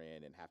offer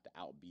in and have to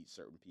outbeat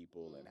certain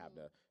people and have Mhm.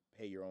 to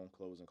pay your own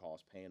closing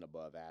costs, paying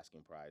above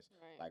asking price.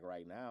 Right. Like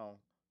right now,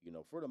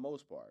 for the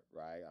most part,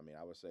 right? I mean,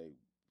 I would say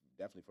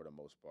definitely for the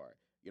most part,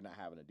 you're not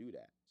having to do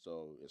that.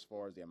 So as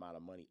far as the amount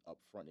of money up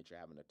front that you're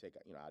having to take,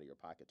 out of your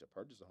pocket to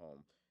purchase a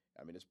home,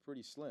 I mean, it's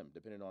pretty slim,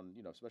 depending on,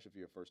 especially if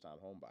you're a first time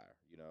home buyer.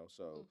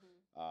 So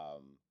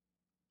Mhm.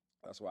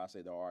 that's why I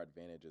say there are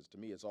advantages. To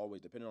me, it's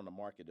always depending on the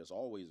market. There's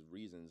always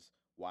reasons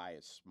why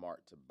it's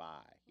smart to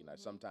buy. Mhm.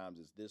 Sometimes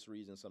it's this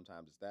reason,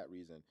 sometimes it's that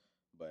reason.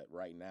 But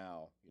right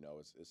now,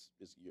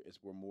 it's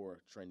we're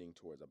more trending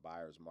towards a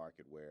buyer's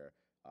market where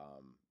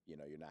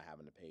you're not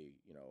having to pay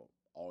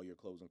all your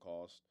closing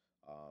costs,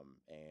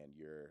 and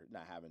you're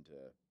not having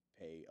to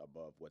pay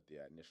above what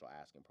the initial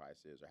asking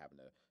price is, or having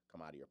to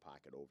come out of your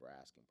pocket over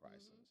asking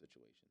price in Mhm. the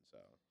situation. So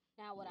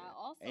Now, what I yeah,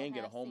 also and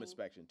get a have home seen.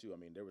 inspection too. I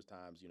mean, there was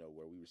times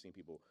where we were seeing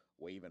people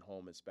waiving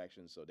home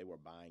inspections, so they were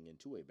buying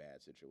into a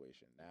bad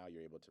situation. Now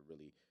you're able to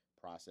really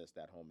process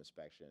that home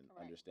inspection, Correct.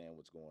 understand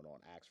what's going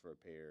on, ask for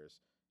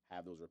repairs,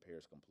 have those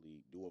repairs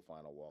complete, do a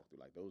final walkthrough.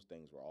 Like those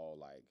things were all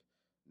like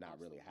not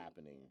really Absolutely.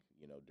 happening,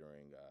 Yeah.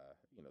 during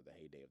the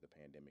heyday of the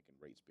pandemic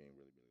and rates being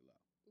really really low.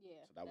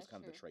 Yeah, So that was that's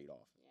kind of the true. trade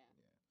off. Yeah.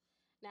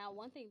 Now,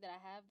 one thing that I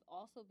have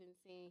also been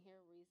seeing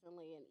here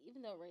recently, and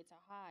even though rates are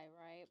high,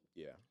 right?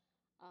 Yeah.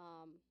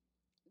 Um,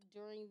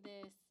 during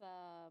this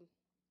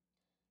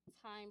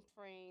time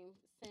frame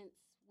since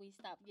we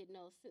stopped getting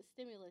those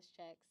stimulus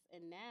checks,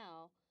 and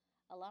now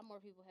a lot more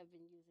people have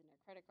been using their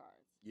credit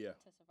cards Yeah.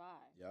 to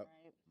survive, Yep.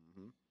 right?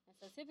 Mm-hmm. And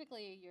so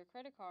typically, your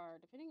credit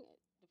card,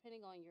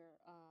 depending on your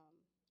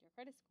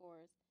credit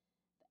scores,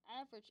 the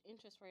average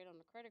interest rate on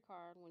the credit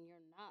card when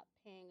you're not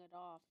paying it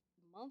off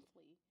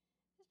monthly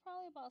is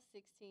probably about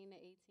 16 to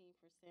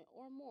 18%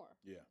 or more,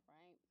 Yeah.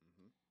 right?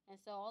 Mm-hmm. And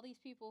so all these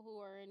people who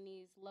are in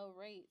these low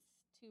rates,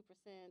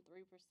 2%,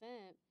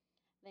 3%,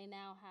 they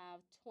now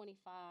have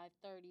 25,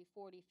 30,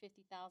 40,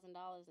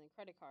 $50,000 in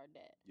credit card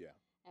debt. Yeah.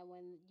 And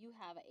when you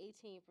have an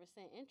 18%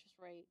 interest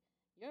rate,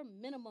 your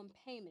minimum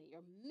payment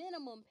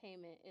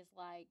is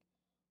like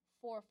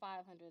 $400 or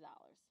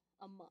 $500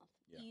 a month,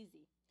 Yeah.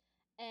 easy.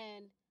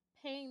 And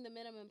paying the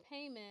minimum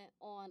payment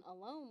on a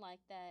loan like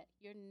that,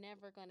 you're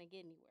never going to get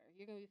anywhere.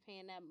 You're going to be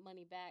paying that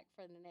money back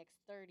for the next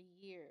 30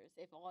 years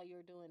if all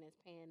you're doing is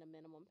paying the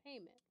minimum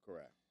payment.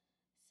 Correct.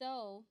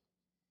 So,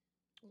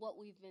 what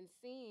we've been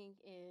seeing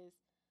is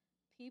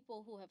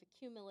people who have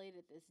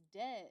accumulated this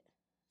debt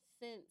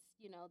since,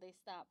 they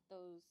stopped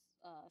those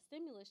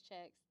stimulus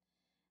checks,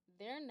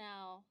 they're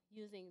now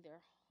using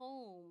their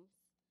homes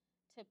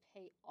to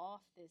pay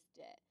off this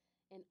debt.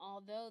 And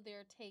although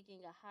they're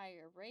taking a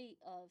higher rate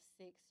of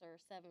 6 or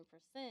 7%,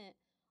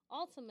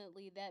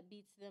 ultimately that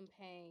beats them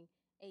paying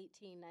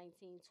 18,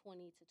 19,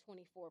 20 to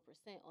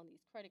 24% on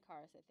these credit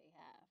cards that they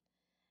have.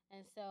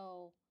 And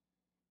so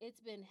it's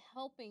been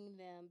helping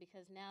them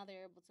because now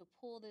they're able to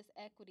pull this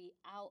equity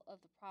out of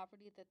the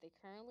property that they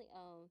currently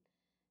own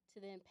to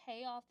then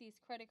pay off these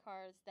credit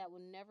cards that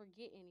will never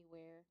get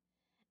anywhere.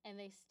 And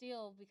they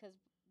still, because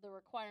the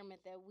requirement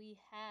that we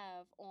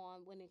have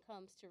on when it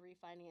comes to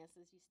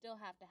refinances, you still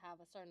have to have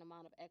a certain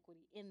amount of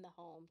equity in the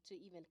home to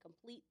even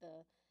complete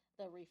the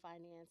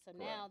refinance. So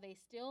Correct. now they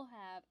still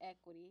have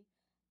equity.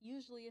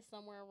 Usually it's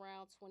somewhere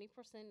around 20%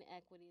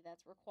 equity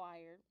that's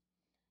required.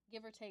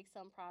 Give or take,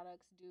 some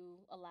products do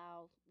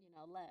allow,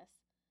 less.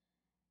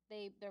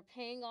 They're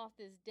paying off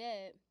this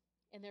debt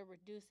and they're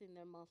reducing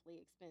their monthly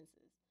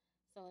expenses.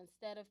 So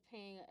instead of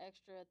paying an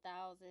extra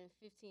 $1,000,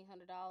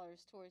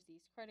 $1,500 towards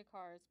these credit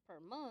cards per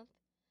month,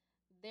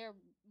 their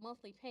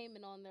monthly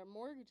payment on their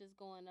mortgage is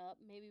going up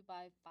maybe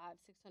by $500,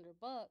 $600,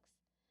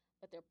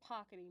 but they're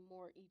pocketing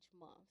more each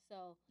month.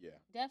 So Yeah.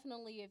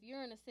 definitely, if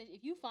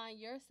you find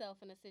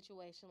yourself in a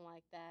situation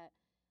like that,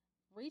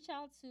 reach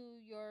out to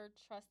your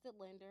trusted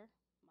lender,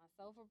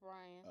 myself or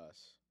Brian.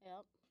 Us.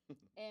 Yep.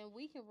 And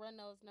we can run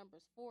those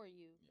numbers for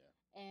you.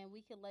 Yeah. And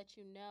we can let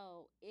you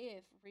know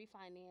if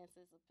refinance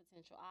is a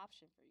potential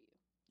option for you.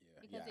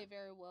 because they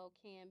very well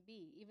can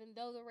be, even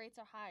though the rates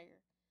are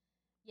higher.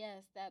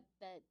 Yes, that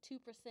 2%,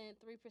 3%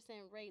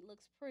 rate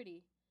looks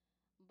pretty,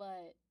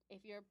 but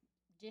if you're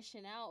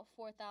dishing out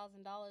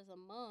 $4,000 a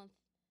month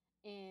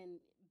in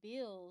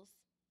bills,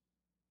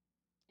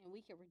 and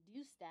we can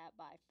reduce that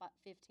by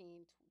 $2,000,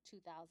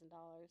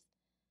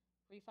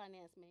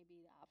 refinance may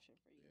be the option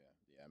for you.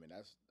 Yeah. I mean,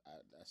 that's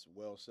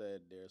well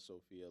said there,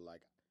 Sophia.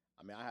 Like,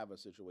 I mean, I have a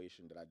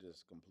situation that I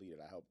just completed.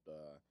 I helped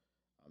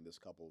this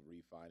couple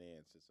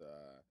refinance. It's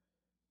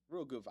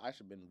real good. I've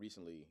actually been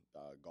recently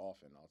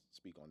golfing. I'll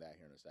speak on that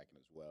here in a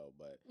second as well.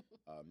 But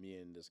me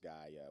and this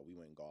guy, we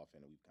went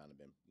golfing, and we've kind of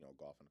been,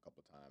 golfing a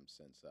couple times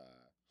since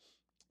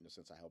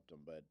I helped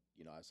him. But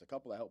it's a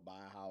couple I helped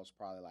buy a house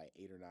probably like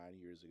 8 or 9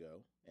 years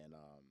ago, and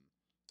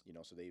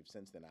so they've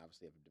since then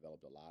obviously have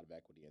developed a lot of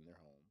equity in their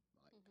home,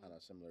 like kind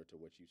of similar to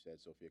what you said,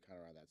 Sophia. Kind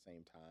of around that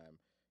same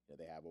time,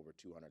 they have over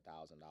 $200,000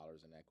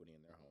 in equity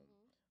in their home.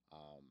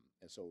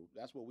 And so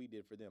that's what we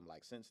did for them.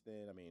 Like since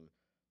then, I mean,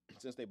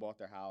 since they bought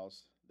their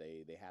house,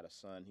 they had a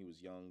son. He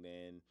was young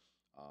then,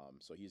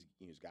 so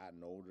he's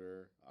gotten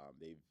older.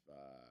 They've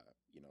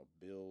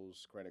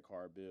bills, credit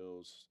card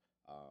bills.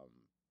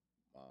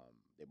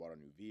 They bought a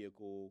new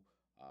vehicle.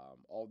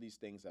 All these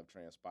things have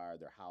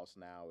transpired. Their house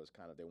now is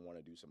kind of, they want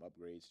to do some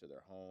upgrades to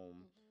their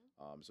home.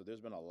 So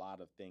there's been a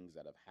lot of things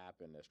that have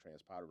happened that's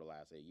transpired over the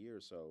last 8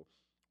 years. So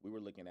we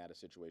were looking at a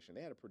situation.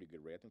 They had a pretty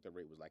good rate. I think the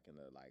rate was like in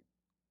the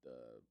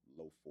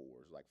low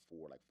fours, like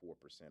 4% or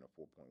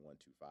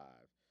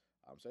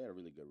 4.125. So they had a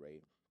really good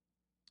rate.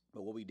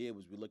 But what we did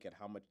was we look at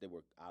how much they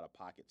were out of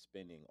pocket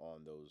spending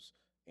on those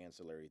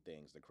ancillary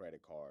things, the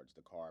credit cards,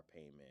 the car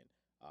payment,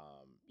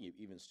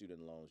 even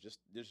student loans. Just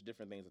there's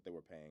different things that they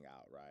were paying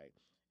out, right?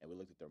 And we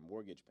looked at their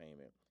mortgage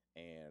payment,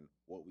 and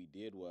what we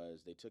did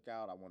was they took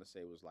out, I want to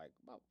say it was like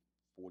about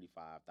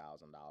 $45,000,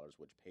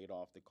 which paid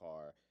off the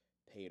car,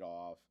 paid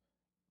off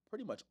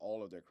pretty much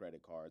all of their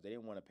credit cards. They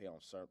didn't want to pay on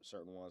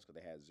certain ones because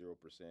they had 0%,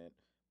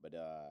 but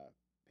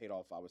paid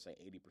off, I would say,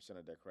 80%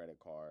 of their credit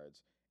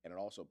cards, and it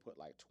also put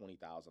like $20,000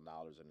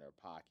 in their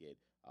pocket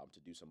to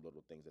do some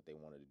little things that they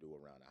wanted to do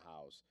around the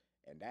house.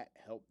 And that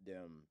helped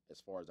them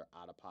as far as their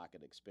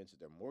out-of-pocket expenses.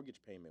 Their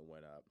mortgage payment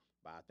went up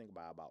by, I think,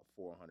 by about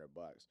 $400,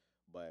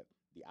 but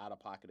the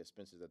out-of-pocket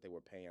expenses that they were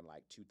paying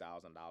like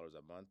 $2,000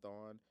 a month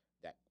on,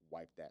 that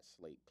wiped that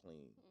slate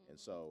clean. And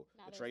so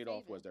Now the they're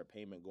trade-off saving. was their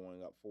payment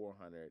going up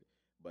 $400,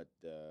 but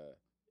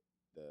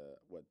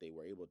what they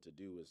were able to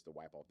do is to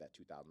wipe off that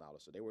 $2,000.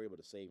 So they were able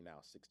to save now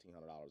 $1,600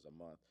 a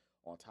month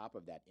on top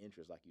of that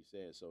interest, like you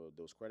said. So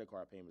those credit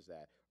card payments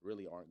that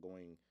really aren't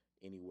going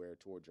anywhere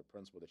towards your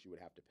principal that you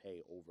would have to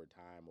pay over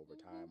time,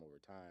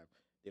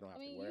 they don't have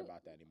to worry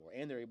about that anymore.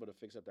 And they're able to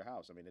fix up their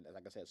house. I mean,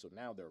 like I said, so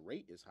now their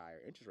rate is higher,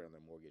 interest rate on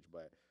their mortgage,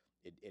 but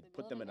it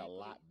put them in a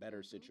lot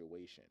better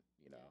situation,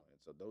 And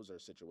so those are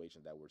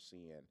situations that we're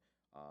seeing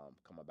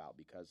come about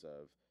because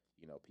of,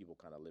 people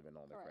kind of living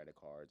on their credit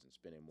cards and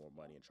spending more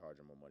money and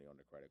charging more money on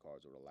their credit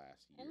cards over the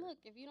last year. And look,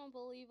 if you don't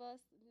believe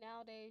us,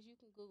 nowadays you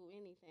can Google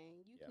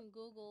anything. You can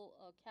Google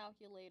a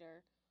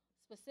calculator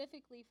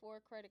specifically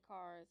for credit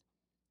cards,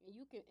 and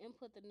you can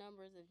input the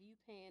numbers of you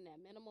paying that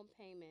minimum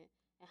payment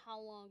and how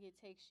long it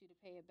takes you to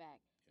pay it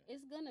back.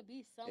 It's gonna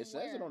be somewhere. It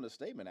says it on the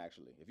statement,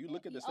 actually. If you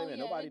look at the statement,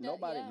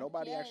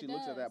 nobody actually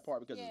looks at that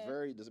part because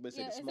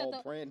it's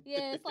small print.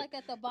 Yeah, it's like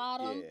at the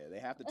bottom. Yeah, they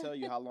have to tell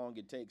you how long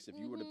it takes if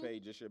you were to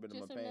pay just your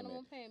minimum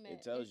payment.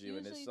 It tells you,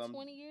 and it's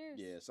 20 years.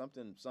 Yeah,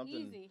 something.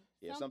 Easy.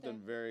 Yeah, something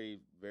very,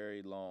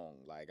 very long.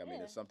 Like, I mean,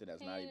 it's something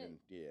that's not even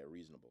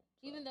reasonable.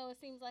 So. Even though it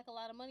seems like a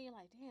lot of money, you're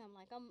like, damn,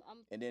 like I'm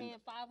paying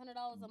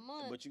 $500 a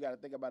month. But you got to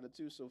think about it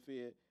too,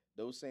 Sophia.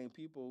 Those same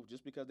people,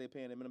 just because they're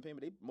paying a minimum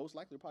payment, they most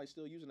likely are probably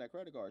still using that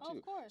credit card too.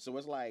 Of course. So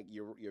it's like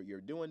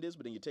you're doing this,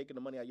 but then you're taking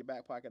the money out of your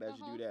back pocket as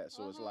you do that.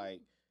 So it's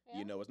like,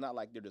 it's not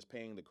like they're just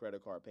paying the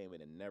credit card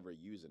payment and never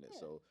using it.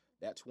 So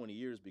that 20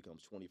 years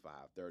becomes 25,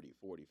 30,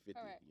 40, 50,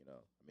 Correct. I mean,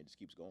 it just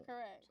keeps going.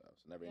 Correct. So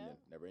it's never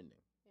ending.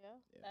 Yeah,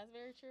 that's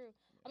very true.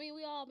 I mean,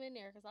 we all been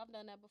there because I've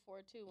done that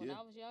before too. When I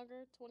was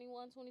younger,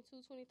 21,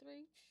 22,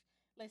 23,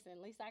 listen,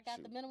 at least I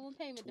got the minimum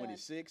payment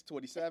 26,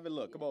 27,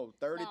 look, come on,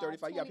 30,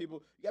 35. 20.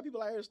 You got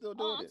people out here still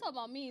doing I'm it. talking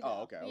about me, though.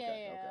 Oh, okay.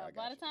 I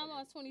By the time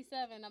I was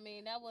 27, I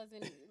mean, that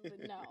wasn't,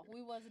 no,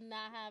 we was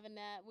not having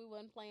that. We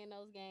wasn't playing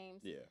those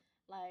games. Yeah.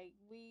 Like,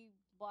 we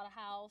bought a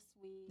house.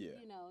 We, did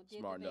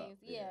Smart the things.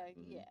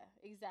 enough.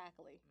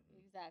 Exactly.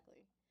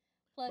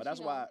 Plus, but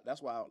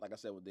that's why, like I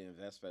said, with the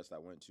Invest Fest I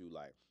went to,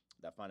 like,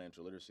 that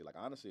financial literacy, like,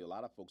 honestly, a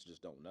lot of folks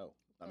just don't know.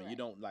 I mean, you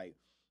don't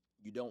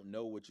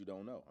know what you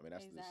don't know. I mean,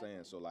 that's the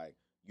saying. So, like,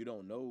 you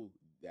don't know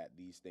that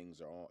these things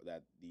are on,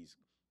 that these,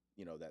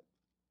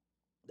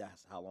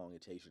 that's how long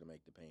it takes you to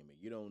make the payment.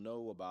 You don't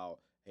know about,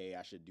 hey,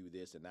 I should do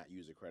this and not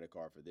use a credit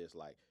card for this.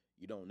 Like,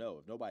 you don't know.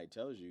 If nobody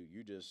tells you,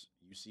 you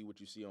see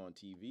what you see on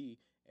TV,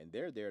 and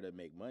they're there to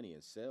make money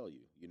and sell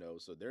you,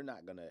 so they're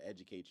not going to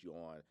educate you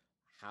on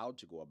how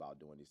to go about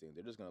doing these things.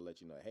 They're just going to let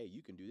you know, hey,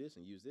 you can do this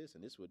and use this,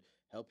 and this would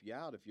help you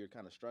out if you're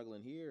kind of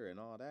struggling here and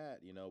all that,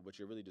 but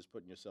you're really just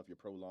you're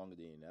prolonging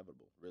the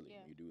inevitable, really,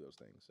 when you do those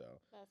things.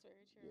 So that's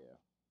very true. Yeah.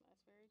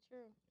 That's very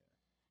true.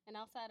 And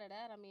outside of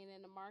that, I mean,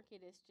 in the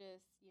market, it's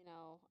just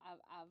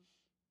I've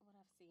what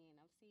I've seen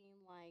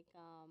like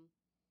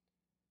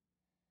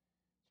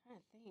trying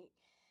to think.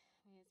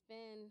 I mean, it's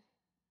been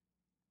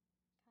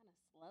kind of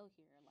slow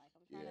here. Like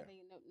I'm trying to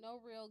Yeah, think, no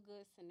real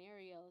good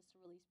scenarios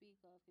to really speak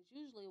of. Because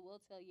usually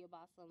we'll tell you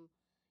about some,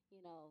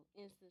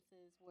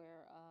 instances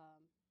where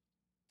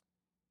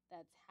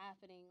that's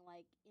happening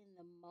like in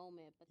the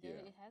moment, but there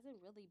yeah. it hasn't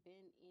really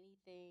been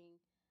anything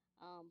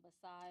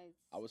besides.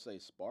 I would say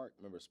Spark.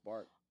 Remember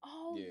Spark?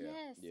 Oh Yeah,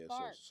 yes, yeah. So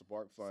Spark.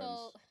 Spark So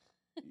funds,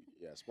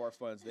 yeah, Spark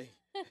funds.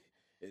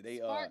 They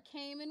Spark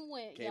came and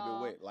went, came and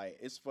y'all. went. Like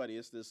it's funny.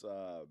 It's this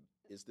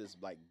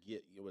like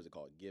get what was it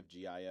called? GIF,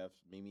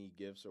 Mimi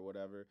gifts or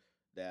whatever.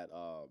 That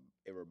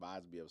it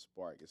reminds me of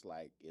Spark. It's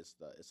like it's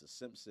a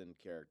Simpson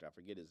character. I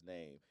forget his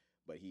name,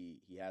 but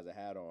he has a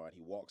hat on.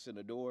 He walks in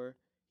the door.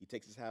 He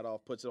takes his hat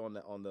off, puts it on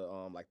the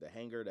like the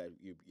hanger that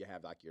you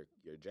have like your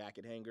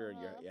jacket hanger,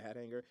 Uh-huh. your hat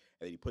hanger,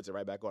 and then he puts it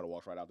right back on and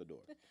walks right out the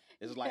door.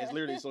 It's just like it's Yeah.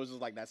 literally so it's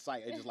just like that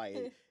sight. It's just like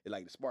it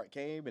like the spark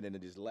came and then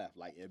it just left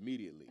like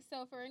immediately.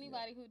 So for Yeah.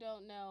 anybody who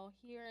don't know,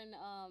 here in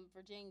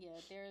Virginia,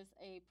 there's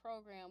a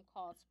program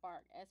called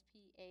Spark,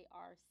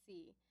 SPARC,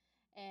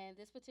 and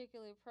this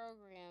particular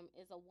program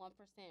is a 1%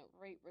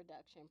 rate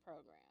reduction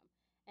program.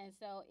 And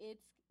so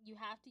you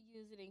have to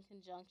use it in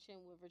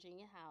conjunction with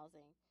Virginia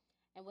Housing,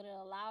 and what it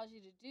allows you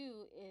to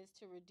do is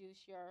to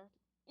reduce your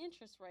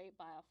interest rate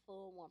by a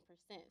full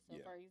 1%. So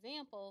Yeah. for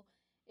example,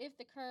 if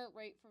the current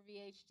rate for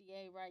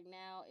VHDA right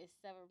now is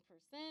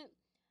 7%,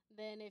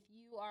 then if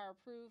you are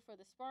approved for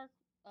the Spark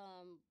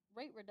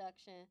rate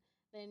reduction,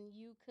 then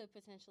you could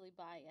potentially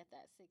buy at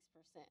that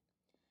 6%.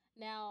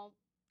 Now,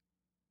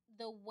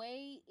 the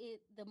way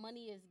the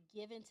money is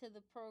given to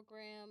the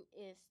program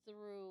is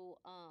through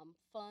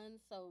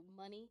funds, so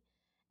money,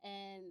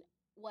 and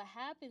what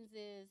happens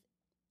is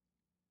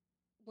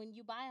when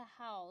you buy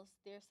a house,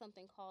 there's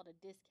something called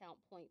a discount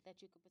point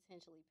that you could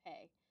potentially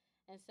pay,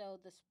 and so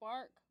the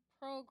Spark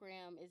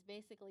program is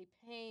basically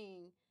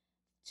paying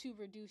to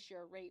reduce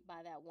your rate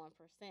by that 1%.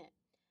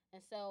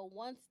 And so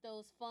once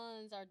those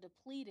funds are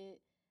depleted,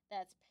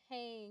 that's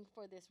paying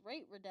for this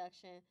rate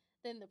reduction,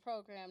 then the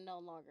program no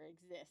longer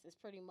exists. It's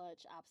pretty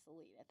much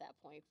obsolete at that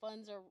point.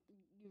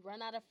 You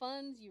run out of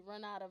funds, you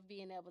run out of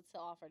being able to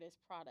offer this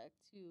product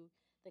to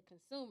the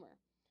consumer.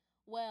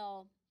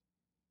 Well,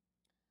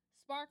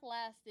 Spark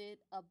lasted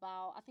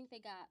about, I think they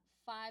got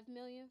 5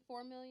 million,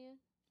 4 million.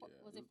 Yeah.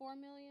 Was it 4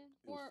 million?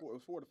 It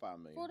was 4 to 5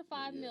 million. 4 to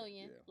 5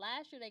 million. Yeah.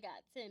 Last year they got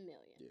 10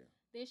 million. Yeah.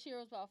 This year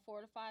was about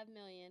 4 to 5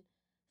 million.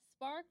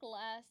 Spark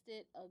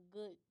lasted a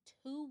good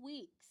 2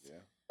 weeks.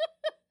 Yeah.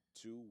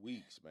 2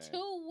 weeks, man.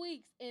 2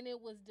 weeks, and it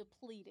was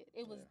depleted.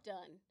 It was Yeah.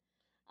 done.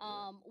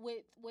 Yeah.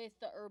 With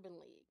the Urban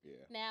League.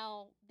 Yeah.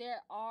 Now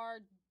there are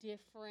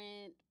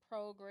different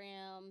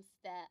programs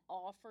that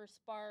offer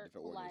Spark,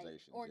 Different like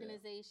organizations.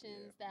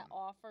 organizations Yeah. that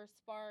offer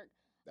Spark.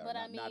 That But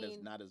are I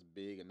mean, not as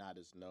big and not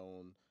as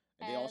known,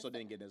 and they as also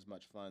didn't get as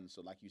much funds.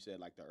 So, like you said,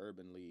 like the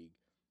Urban League,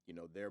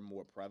 they're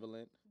more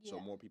prevalent, so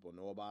yeah, more people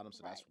know about them.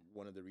 So that's right,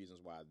 one of the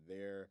reasons why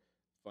their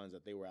funds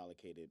that they were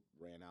allocated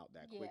ran out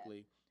that yeah,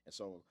 quickly. And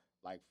so,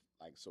 like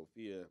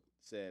Sophia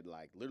said,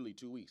 like literally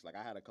 2 weeks. Like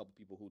I had a couple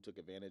people who took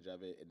advantage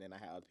of it, and then I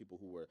had other people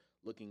who were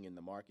looking in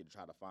the market to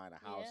try to find a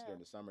house yeah, during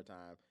the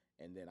summertime.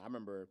 And then I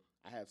remember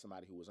I had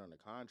somebody who was under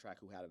contract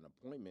who had an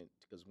appointment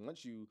because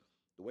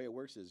the way it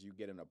works is you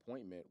get an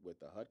appointment with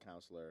the HUD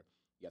counselor.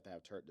 You have to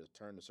have to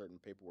turn a certain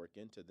paperwork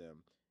into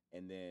them,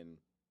 and then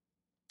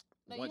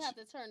No, you once have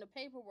to turn the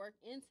paperwork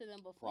into them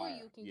before prior,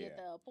 you can get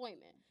yeah, the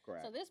appointment.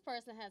 correct, So this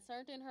person had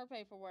turned in her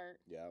paperwork,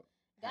 yep,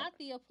 got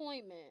the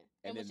appointment,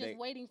 and and was then just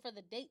waiting for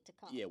the date to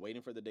come. yeah,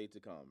 waiting for the date to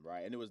come,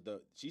 right? And it was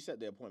she set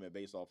the appointment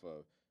based off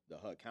of the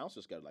HUD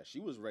counselor schedule. Like she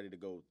was ready to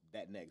go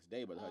that next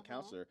day, but the HUD Uh-huh.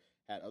 counselor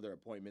had other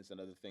appointments and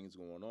other things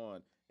going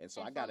on, and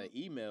so And I got from an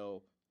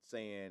email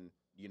saying,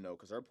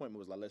 because her appointment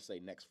was like let's say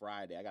next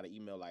Friday. I got an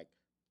email like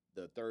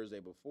the Thursday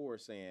before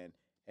saying,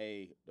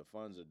 hey, the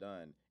funds are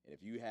done, and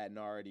if you hadn't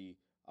already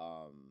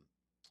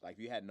like if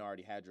you hadn't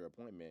already had your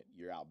appointment,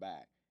 you're out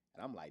back.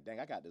 And I'm like, dang,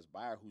 I got this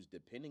buyer who's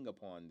depending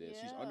upon this.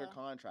 She's under yeah,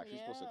 contract. She's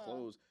supposed to yeah,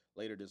 close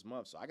later this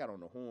month. So I got on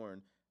the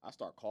horn. I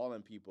start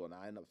calling people, and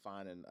I end up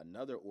finding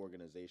another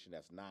organization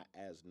that's not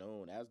as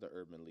known as the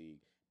Urban League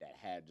that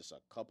had just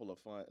a couple of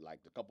like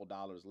a couple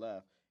dollars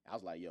left. I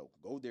was like, yo,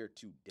 go there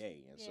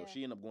today. And so yeah,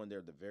 she ended up going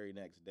there the very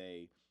next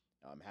day,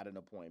 had an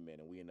appointment,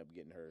 and we ended up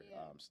getting her yeah.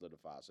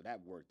 solidified. So that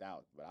worked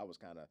out. But I was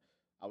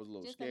a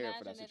little Just scared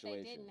for imagine that if they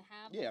situation. didn't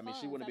have Yeah, the I mean,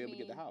 she funds. wouldn't I be able to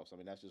get the mean, house. I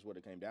mean, that's just what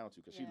it came down to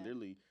because yeah.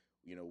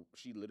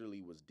 she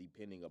literally was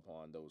depending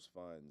upon those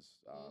funds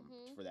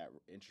Mhm. for that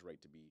interest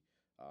rate to be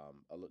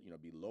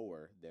be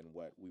lower than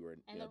what we were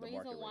And the the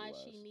market reason rate why was.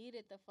 she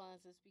needed the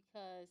funds is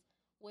because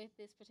with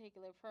this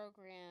particular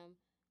program,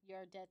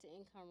 your debt to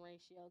income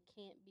ratio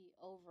can't be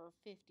over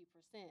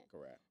 50%.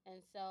 Correct.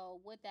 And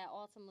so what that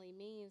ultimately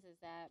means is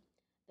that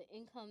the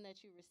income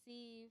that you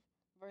receive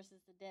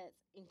versus the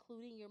debts,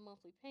 including your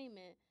monthly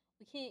payment,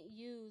 we can't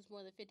use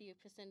more than 50%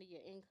 of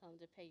your income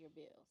to pay your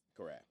bills.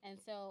 Correct. And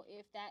so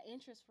if that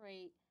interest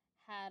rate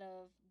had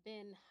of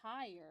been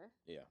higher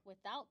Yeah.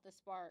 without the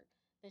spark,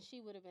 then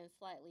she would have been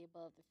slightly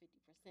above the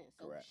 50%.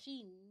 So Correct.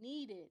 she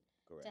needed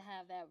Correct. to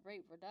have that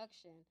rate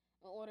reduction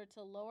in order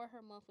to lower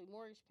her monthly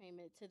mortgage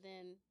payment to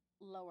then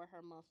lower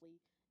her monthly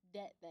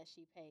debt that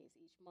she pays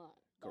each month.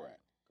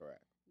 Correct.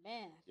 Correct.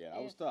 Man, Yeah, I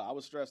was tough. I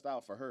was stressed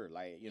out for her.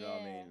 Like, you know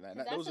what I mean?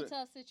 That's a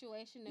tough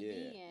situation to be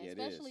in, yeah,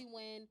 especially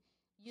when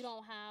you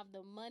don't have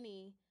the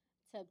money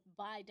to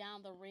buy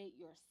down the rate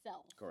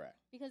yourself. Correct.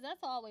 Because that's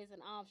always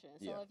an option.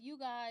 So if you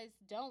guys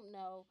don't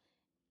know,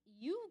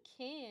 you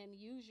can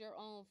use your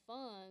own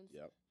funds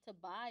to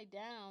buy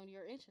down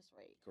your interest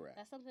rate. Correct.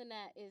 That's something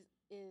that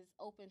is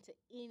open to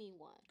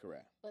anyone.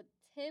 Correct. But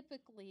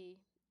typically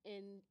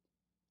in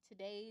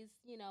today's,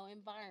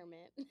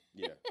 environment,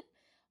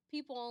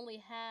 people only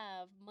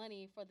have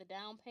money for the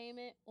down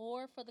payment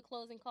or for the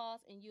closing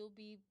costs, and you'll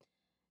be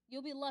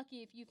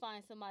lucky if you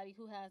find somebody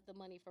who has the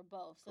money for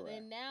both. So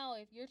then now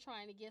if you're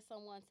trying to get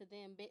someone to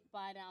then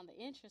buy down the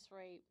interest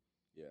rate,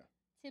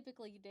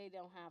 typically they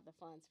don't have the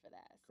funds for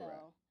that.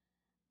 So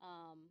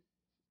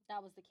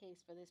that was the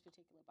case for this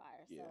particular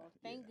buyer. So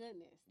thank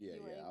goodness you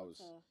were able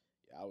to.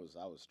 I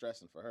was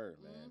stressing for her,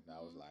 man.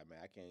 I was like, man,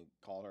 I can't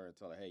call her and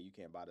tell her, hey, you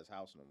can't buy this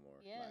house no more.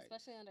 Yeah, like,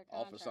 especially under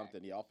contract.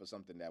 Offer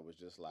something that was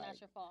just like,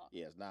 not your fault.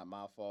 Yeah, it's not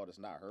my fault. It's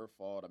not her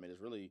fault. I mean,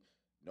 it's really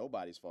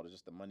nobody's fault. It's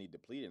just the money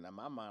depleted. And in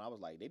my mind, I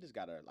was like, they just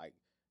gotta like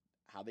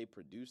how they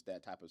produce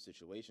that type of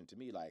situation. To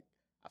me, like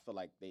I feel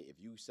like if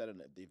you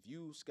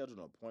schedule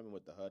an appointment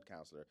with the HUD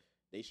counselor,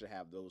 they should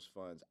have those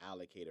funds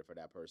allocated for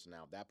that person.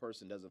 Now, if that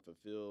person doesn't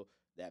fulfill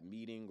that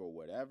meeting or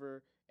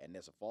whatever, and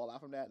there's a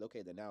fallout from that,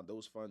 okay, then now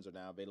those funds are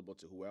now available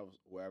to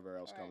whoever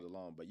else comes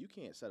along. But you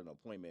can't set an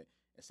appointment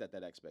and set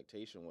that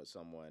expectation with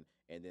someone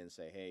and then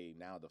say, hey,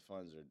 now the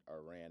funds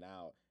are ran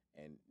out.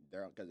 And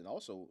and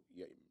also,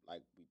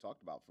 like we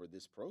talked about for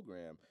this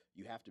program,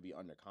 you have to be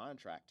under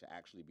contract to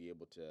actually be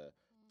able to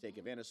take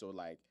advantage. So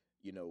like,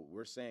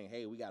 we're saying,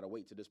 hey, we got to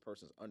wait till this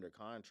person's under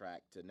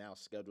contract to now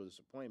schedule this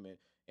appointment.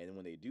 And then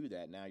when they do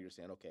that, now you're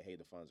saying, okay, hey,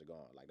 the funds are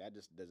gone. Like that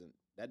just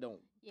that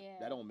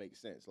don't make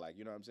sense. Like,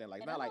 you know what I'm saying?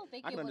 Like, and not I like don't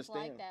think I can it was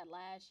understand. like that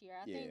last year.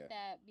 I think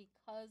that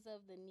because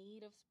of the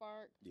need of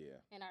Spark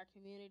in our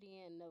community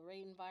and the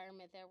rate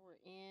environment that we're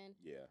in,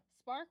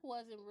 Spark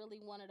wasn't really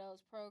one of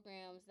those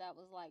programs that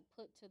was like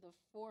put to the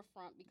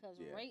forefront because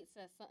rates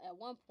at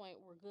one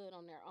point were good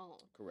on their own.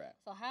 Correct.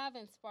 So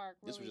having Spark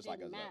really this was just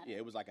didn't like matter.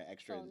 it was like an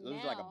extra. So it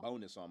was like a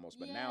bonus almost.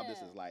 But now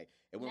this is like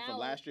it went from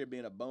last year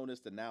being a bonus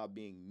to now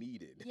being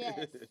needed.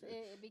 Yes,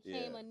 it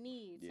became a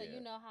need. So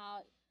you know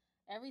how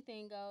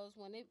everything goes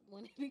when it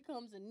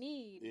becomes a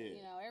need.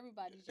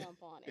 Everybody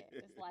jump on it.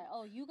 It's like,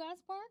 oh, you got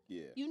Spark?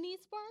 Yeah. You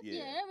need Spark?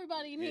 Yeah,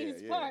 everybody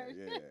needs Spark.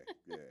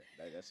 Yeah.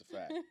 That's a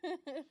fact.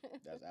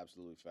 That's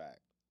absolutely fact.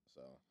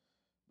 So,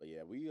 but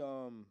yeah, we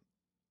I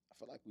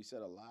feel like we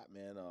said a lot,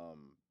 man.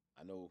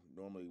 I know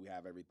normally we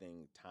have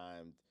everything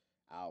timed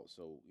out,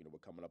 so we're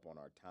coming up on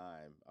our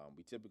time.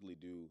 We typically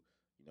do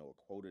a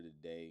quote of the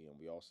day, and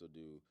we also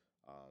do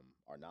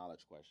our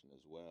knowledge question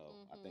as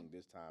well. I think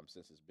this time,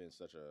 since it's been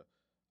such a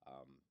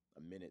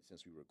minute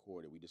since we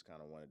recorded, we just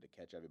kind of wanted to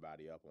catch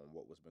everybody up on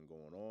what was been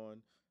going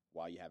on,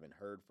 why you haven't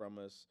heard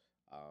from us.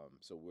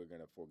 So we're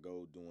going to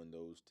forego doing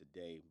those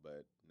today,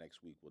 but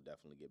next week we'll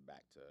definitely get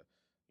back to,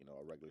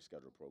 a regular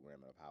scheduled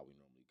programming of how we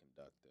normally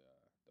conduct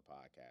the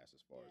podcast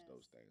as far as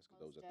those things, because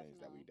those are things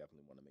that we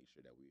definitely want to make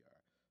sure that we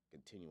are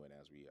continuing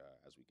as we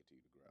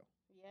continue to grow.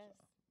 Yes,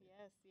 so,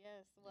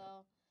 yes.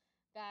 Well,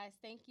 guys,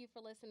 thank you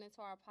for listening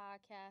to our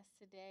podcast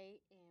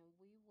today, and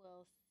we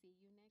will see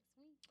you next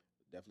week.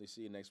 Definitely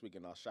see you next week,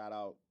 and I'll shout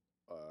out,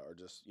 or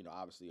just,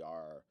 obviously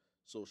our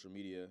social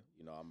media.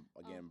 I'm,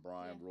 again,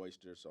 Bryan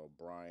Royster, so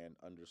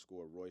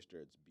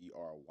Bryan_Royster. It's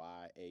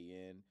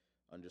BRYAN_Royster,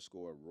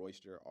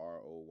 ROYSTER.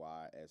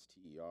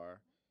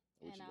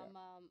 And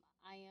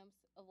I am,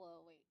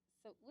 wait,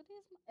 so what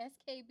is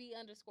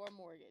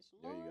SKB_mortgage?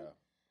 Lord. There you go.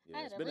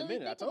 Yeah, it's been a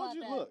minute. I told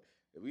you, look.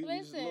 We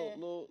just a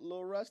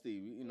little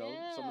rusty.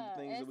 Some of the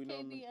things that we know.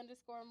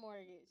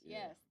 SKB_mortgage.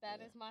 Yes,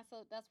 is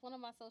that's one of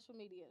my social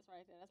medias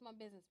right there. That's my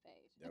business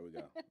page. There we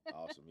go.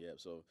 Awesome. Yeah.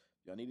 So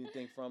if y'all need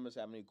anything from us,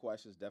 have any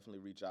questions, definitely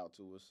reach out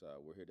to us.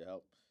 We're here to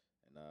help.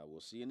 And we'll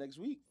see you next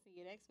week. See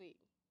you next week.